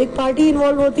 एक पार्टी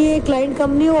इन्वॉल्व होती है, क्लाइंट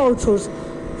कंपनी और आउटसोर्स।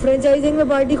 फ्रेंचाइजिंग में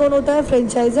पार्टी कौन होता है,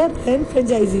 फ्रेंचाइजर एंड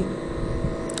फ्रेंचाइजी।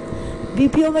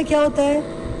 बीपीओ में क्या होता है,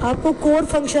 आपको कोर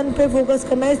फंक्शन पे फोकस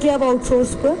करना है, इसलिए आप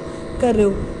आउटसोर्स पर कर रहे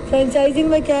हो। फ्रेंचाइजिंग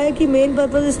में क्या है कि main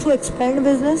purpose is to expand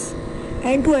business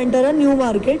and to enter a new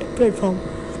market platform.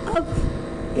 अब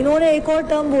इन्होंने एक और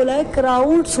टर्म बोला है,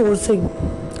 क्राउड सोर्सिंग।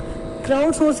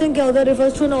 क्राउड सोर्सिंग क्या होता है,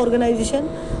 refers to an organization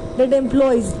that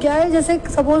employs. क्या है, जैसे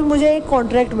सपोज मुझे एक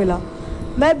कॉन्ट्रैक्ट मिला,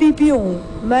 मैं बीपीओ हूँ,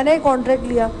 मैंने कॉन्ट्रैक्ट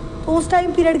लिया, तो उस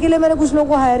टाइम पीरियड के लिए मैंने कुछ लोगों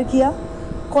को हायर किया,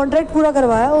 कॉन्ट्रैक्ट पूरा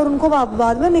करवाया और उनको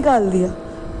बाद में निकाल दिया।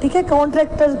 ठीक है,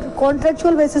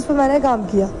 कॉन्ट्रैक्चुअल बेसिस पे मैंने काम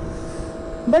किया।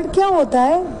 बट क्या होता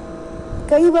है,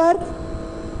 कई बार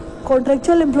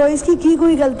कॉन्ट्रैक्चुअल एम्प्लॉयज़ की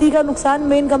कोई गलती का नुकसान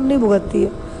मेन कंपनी भुगतती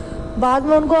है। बाद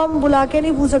में उनको हम बुला के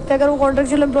नहीं पूछ सकते अगर वो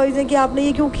कॉन्ट्रैक्चुअल एम्प्लॉयज़ हैं कि आपने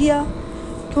ये क्यों किया,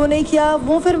 क्यों नहीं किया।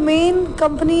 वो फिर मेन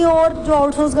कंपनी और जो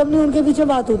आउटसोर्स कंपनी उनके बीच में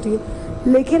बात होती है।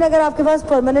 लेकिन अगर आपके पास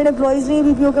परमानेंट एम्प्लॉयज़ नहीं है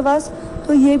बीपीओ के पास,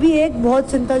 तो ये भी एक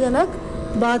बहुत चिंताजनक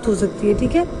बात हो सकती है।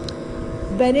 ठीक है,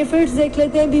 बेनिफिट्स देख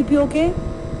लेते हैं बीपीओ के।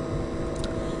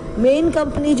 मेन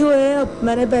कंपनी जो है,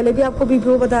 मैंने पहले भी आपको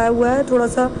बीपीओ बताया हुआ है, थोड़ा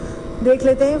सा देख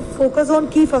लेते हैं। Focus on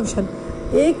key function.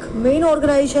 एक मेन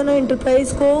ऑर्गेनाइजेशन है,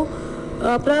 एंटरप्राइज को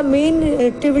अपना मेन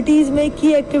एक्टिविटीज़ में,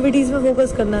 की एक्टिविटीज़ में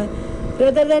फोकस करना है,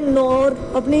 रेदर देन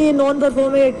अपनी non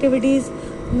performing activities,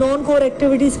 non core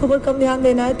activities के ऊपर कम ध्यान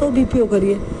देना है तो बीपीओ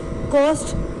करिए।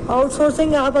 कॉस्ट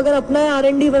आउटसोर्सिंग, आप अगर अपना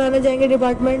R&D बनाने जाएंगे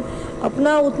डिपार्टमेंट,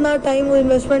 अपना उतना टाइम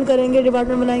इन्वेस्टमेंट करेंगे,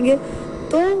 डिपार्टमेंट बनाएंगे,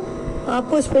 तो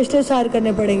आपको स्पेशलिस्ट हायर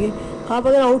करने पड़ेंगे। आप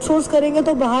अगर आउटसोर्स करेंगे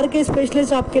तो बाहर के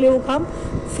स्पेशलिस्ट आपके लिए वो काम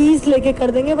फीस लेके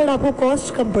कर देंगे, बट आपको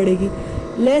कॉस्ट कम पड़ेगी।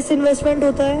 लेस इन्वेस्टमेंट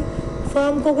होता है,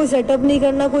 फर्म को कोई सेटअप नहीं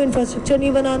करना, कोई इंफ्रास्ट्रक्चर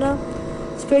नहीं बनाना।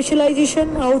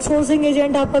 स्पेशलाइजेशन, आउटसोर्सिंग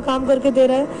एजेंट आपका काम करके दे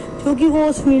रहा है क्योंकि वो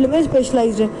उस फील्ड में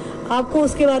स्पेशलाइज्ड है, आपको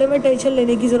उसके बारे में टेंशन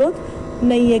लेने की ज़रूरत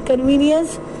नहीं है।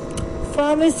 Convenience,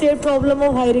 firm is safe problem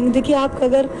of hiring. देखिए, आप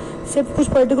अगर सिर्फ कुछ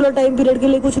पर्टिकुलर टाइम पीरियड के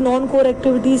लिए कुछ नॉन कोर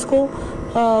एक्टिविटीज़ को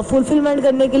फुलफिलमेंट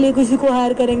करने के लिए किसी को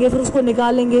हायर करेंगे, फिर उसको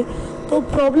निकालेंगे, तो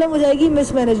प्रॉब्लम हो जाएगी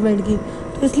मिसमैनेजमेंट की।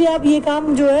 तो इसलिए आप ये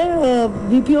काम जो है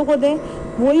बीपीओ को दें,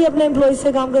 वही अपने एम्प्लॉयज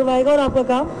से काम करवाएगा और आपका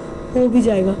काम हो भी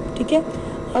जाएगा। ठीक है,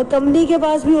 और कंपनी के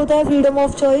पास भी होता है फ्रीडम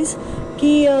ऑफ चॉइस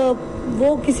कि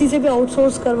वो किसी से भी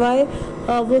आउटसोर्स करवाए,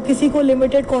 वो किसी को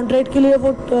लिमिटेड कॉन्ट्रैक्ट के लिए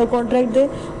वो कॉन्ट्रैक्ट दे,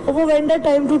 और वो vendor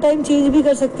time to time change भी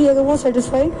कर सकती है अगर वो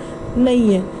सेटिस्फाइड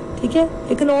नहीं है। ठीक है,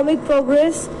 economic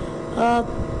progress,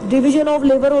 division of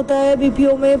labour होता है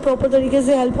बीपीओ में, प्रॉपर तरीके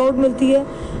से हेल्प आउट मिलती है,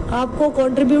 आपको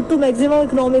contribute to maximum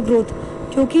economic growth,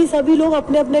 क्योंकि सभी लोग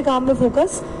अपने अपने काम में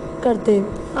फोकस करते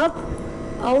हैं। अब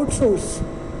आउटसोर्स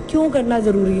क्यों करना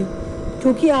ज़रूरी है,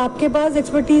 क्योंकि आपके पास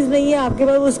एक्सपर्टीज़ नहीं है, आपके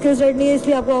पास वो स्किल सेट नहीं है,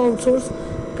 इसलिए आपको आउटसोर्स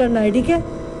करना है। ठीक है,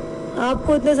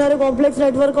 आपको इतने सारे कॉम्प्लेक्स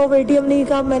नेटवर्क ऑफ एटीएम नहीं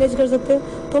काम मैनेज कर सकते,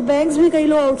 तो बैंक्स भी कई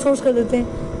लोग आउटसोर्स कर देते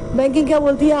हैं। बैंकिंग क्या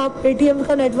बोलती है, आप एटीएम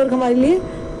का नेटवर्क हमारे लिए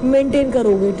मेंटेन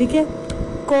करोगे। ठीक है,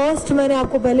 कॉस्ट मैंने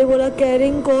आपको पहले बोला,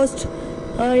 कैरिंग कॉस्ट,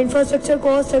 इंफ्रास्ट्रक्चर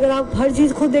कॉस्ट, अगर आप हर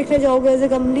चीज़ खुद देखने जाओगे एज ए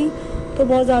कंपनी तो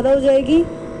बहुत ज़्यादा हो जाएगी।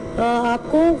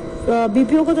 आपको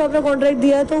बीपीओ को तो आपने कॉन्ट्रैक्ट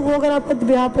दिया है, तो वो अगर आपको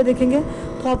बिहार पे देखेंगे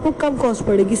तो आपको कम कॉस्ट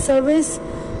पड़ेगी। सर्विस,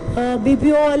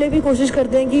 बीपीओ वाले भी कोशिश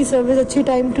करते हैं कि सर्विस अच्छी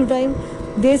टाइम टू टाइम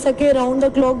दे सके, राउंड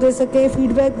द क्लॉक दे सके,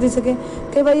 फीडबैक दे सके।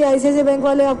 कई बार ICICI बैंक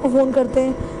वाले आपको फ़ोन करते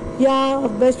हैं, या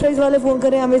बेस्ट प्राइस वाले फ़ोन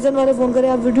करें, अमेजन वाले फ़ोन करें,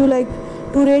 आप would you like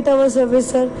to rate hour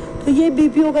service sir, तो ये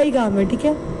बीपीओ का ही काम है। ठीक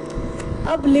है,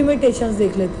 अब लिमिटेशंस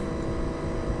देख लेते हैं।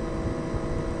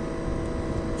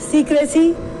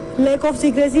 सीक्रेसी, लैक ऑफ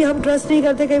सीक्रेसी, हम ट्रस्ट नहीं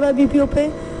करते कई बार बीपीओ पे,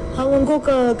 हम उनको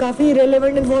काफ़ी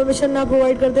रेलेवेंट इन्फॉर्मेशन ना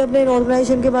प्रोवाइड करते अपने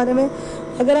ऑर्गेनाइजेशन के बारे में।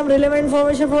 अगर हम रेलेवेंट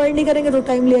इन्फॉर्मेशन प्रोवाइड नहीं करेंगे तो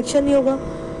टाइमली एक्शन नहीं होगा,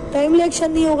 टाइमली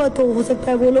एक्शन नहीं होगा तो हो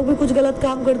सकता है वो लोग भी कुछ गलत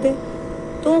काम करते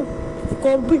हैं। तो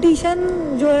कंपटीशन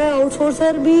जो है,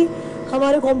 आउटसोर्सर भी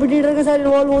हमारे कॉम्पिटिटर के साथ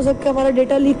इन्वॉल्व हो सकता है, हमारा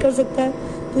डेटा लीक कर सकता है,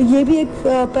 तो ये भी एक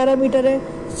पैरामीटर है।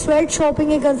 स्वेट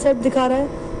शॉपिंग एक कंसेप्ट दिखा रहा है,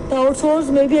 द आउटसोर्स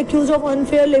में भी accused of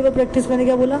unfair labour practice. मैंने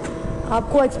क्या बोला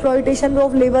आपको, एक्सप्लॉयटेशन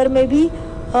ऑफ लेबर में भी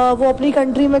वो अपनी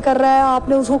कंट्री में कर रहा है,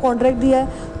 आपने उसको कॉन्ट्रैक्ट दिया है,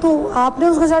 तो आपने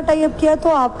उसके साथ टाई अप किया, तो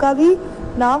आपका भी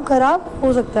नाम खराब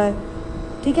हो सकता है।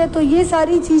 ठीक है, तो ये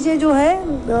सारी चीज़ें जो है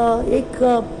एक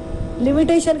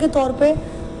लिमिटेशन के तौर पे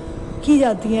की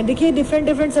जाती हैं। देखिए,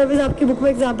 डिफरेंट सर्विस आपकी बुक में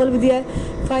एग्जांपल भी दिया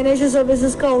है। फाइनेंशियल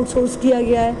सर्विसेज का आउटसोर्स किया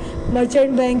गया है,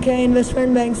 मर्चेंट बैंक है,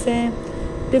 इन्वेस्टमेंट बैंक्स हैं,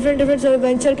 डिफरेंट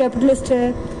वेंचर कैपिटलिस्ट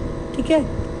है, ठीक है।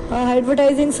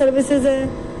 एडवर्टाइजिंग सर्विसेज है,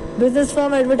 बिजनेस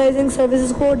फर्म एडवर्टाइजिंग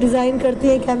सर्विसेज को डिज़ाइन करती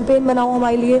है, कैंपेन बनाओ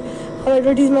हमारे लिए। और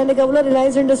एडवर्टीजमेंट मैंने क्या बोला,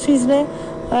 रिलायंस इंडस्ट्रीज़ ने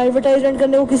एडवर्टाइजमेंट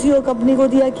करने को किसी और कंपनी को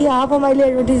दिया कि आप हमारे लिए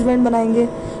एडवर्टीजमेंट बनाएंगे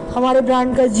हमारे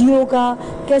ब्रांड का, जियो का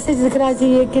कैसे दिखना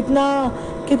चाहिए,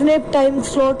 कितने टाइम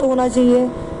स्लॉट होना चाहिए,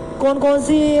 कौन कौन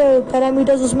सी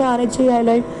पैरामीटर्स उसमें आने चाहिए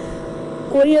हाईलाइट।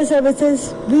 कोरियर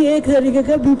सर्विसेज भी एक तरीके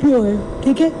का बीपीओ है,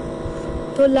 ठीक है।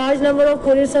 तो लार्ज नंबर ऑफ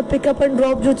कोरियर सब पिकअप एंड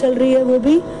ड्रॉप जो चल रही है वो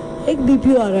भी एक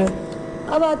बीपीओ आ रहा है।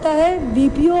 अब आता है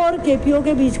बीपीओ और केपीओ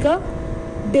के बीच का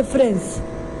डिफरेंस।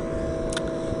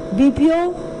 बीपीओ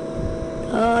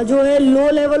जो है लो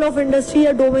लेवल ऑफ इंडस्ट्री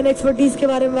या डोमेन एक्सपर्टीज के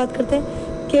बारे में बात करते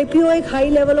हैं। केपीओ एक हाई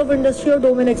लेवल ऑफ इंडस्ट्री और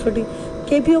डोमेन एक्सपर्टीज।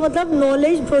 केपीओ मतलब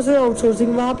नॉलेज प्रोसेस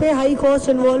आउटसोर्सिंग, वहाँ पे high cost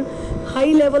involve,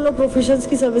 high level of professions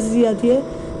की सर्विसेज दी जाती है।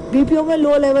 बीपीओ में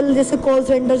लो लेवल जैसे कॉल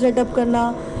सेंटर सेटअप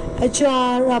करना,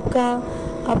 एचआर,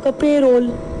 आपका पे रोल,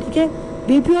 ठीक है।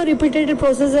 बीपीओ रिपीटेड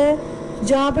प्रोसेस है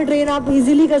जहाँ पे ट्रेन आप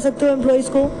इजीली कर सकते हो एम्प्लॉयज़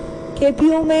को।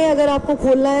 केपीओ में अगर आपको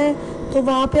खोलना है तो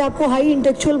वहाँ पे आपको हाई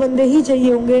इंटेलेक्चुअल बंदे ही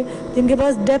चाहिए होंगे जिनके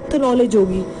पास डेप्थ नॉलेज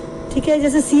होगी, ठीक है।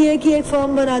 जैसे सीए की एक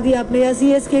फर्म बना दी आपने या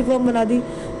सीएस की एक फर्म बना दी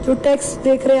जो टैक्स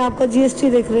देख रहे हैं, आपका जीएसटी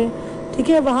देख रहे हैं, ठीक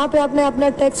है। वहाँ पे आपने अपना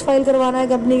टैक्स फाइल करवाना है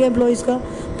कंपनी के एम्प्लॉयज़ का,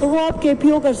 तो वो आप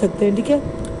केपीओ कर सकते हैं, ठीक है।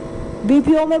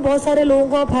 बीपीओ में बहुत सारे लोगों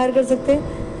को आप हायर कर सकते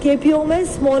हैं। केपीओ में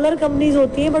स्मॉलर कंपनीज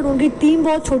होती हैं बट उनकी टीम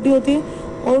बहुत छोटी होती है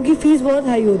और उनकी फ़ीस बहुत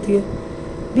हाई होती है।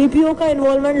 बीपीओ का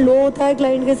इन्वॉल्वमेंट लो होता है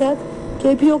क्लाइंट के साथ,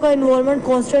 केपीओ का इन्वॉल्वमेंट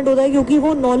कांस्टेंट होता है क्योंकि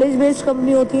वो नॉलेज बेस्ड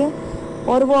कंपनी होती है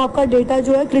और वो आपका डेटा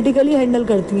जो है क्रिटिकली हैंडल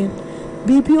करती हैं।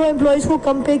 बीपीओ एम्प्लॉयज़ को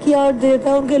कम पे किया देता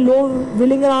है, उनके लो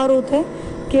बिलिंग आवर होते हैं।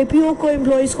 केपीओ को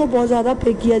एम्प्लॉयज़ को बहुत ज़्यादा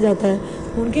पे किया जाता है,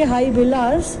 उनके हाई बिल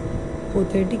आवर्स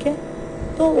होते हैं, ठीक है।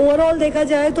 तो ओवरऑल देखा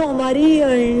जाए तो हमारी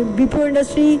बीपीओ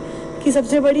इंडस्ट्री की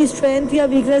सबसे बड़ी स्ट्रेंथ या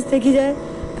वीकनेस देखी जाए,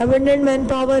 अबंडेंट मैन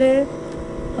पावर है,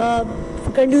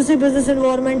 कंड्यूसिव बिजनेस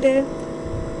एनवायरनमेंट है।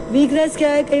 वीकनेस क्या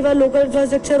है, कई बार लोकल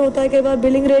इंफ्रास्ट्रक्चर होता है, कई बार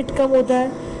बिलिंग रेट कम होता है,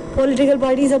 पॉलिटिकल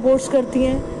पार्टी सपोर्ट्स करती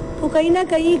हैं, तो कहीं ना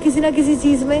कहीं किसी ना किसी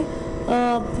चीज़ में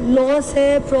लॉस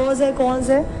है, प्रॉज है, कॉन्स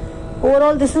है।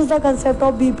 Overall this is the concept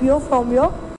of BPO from your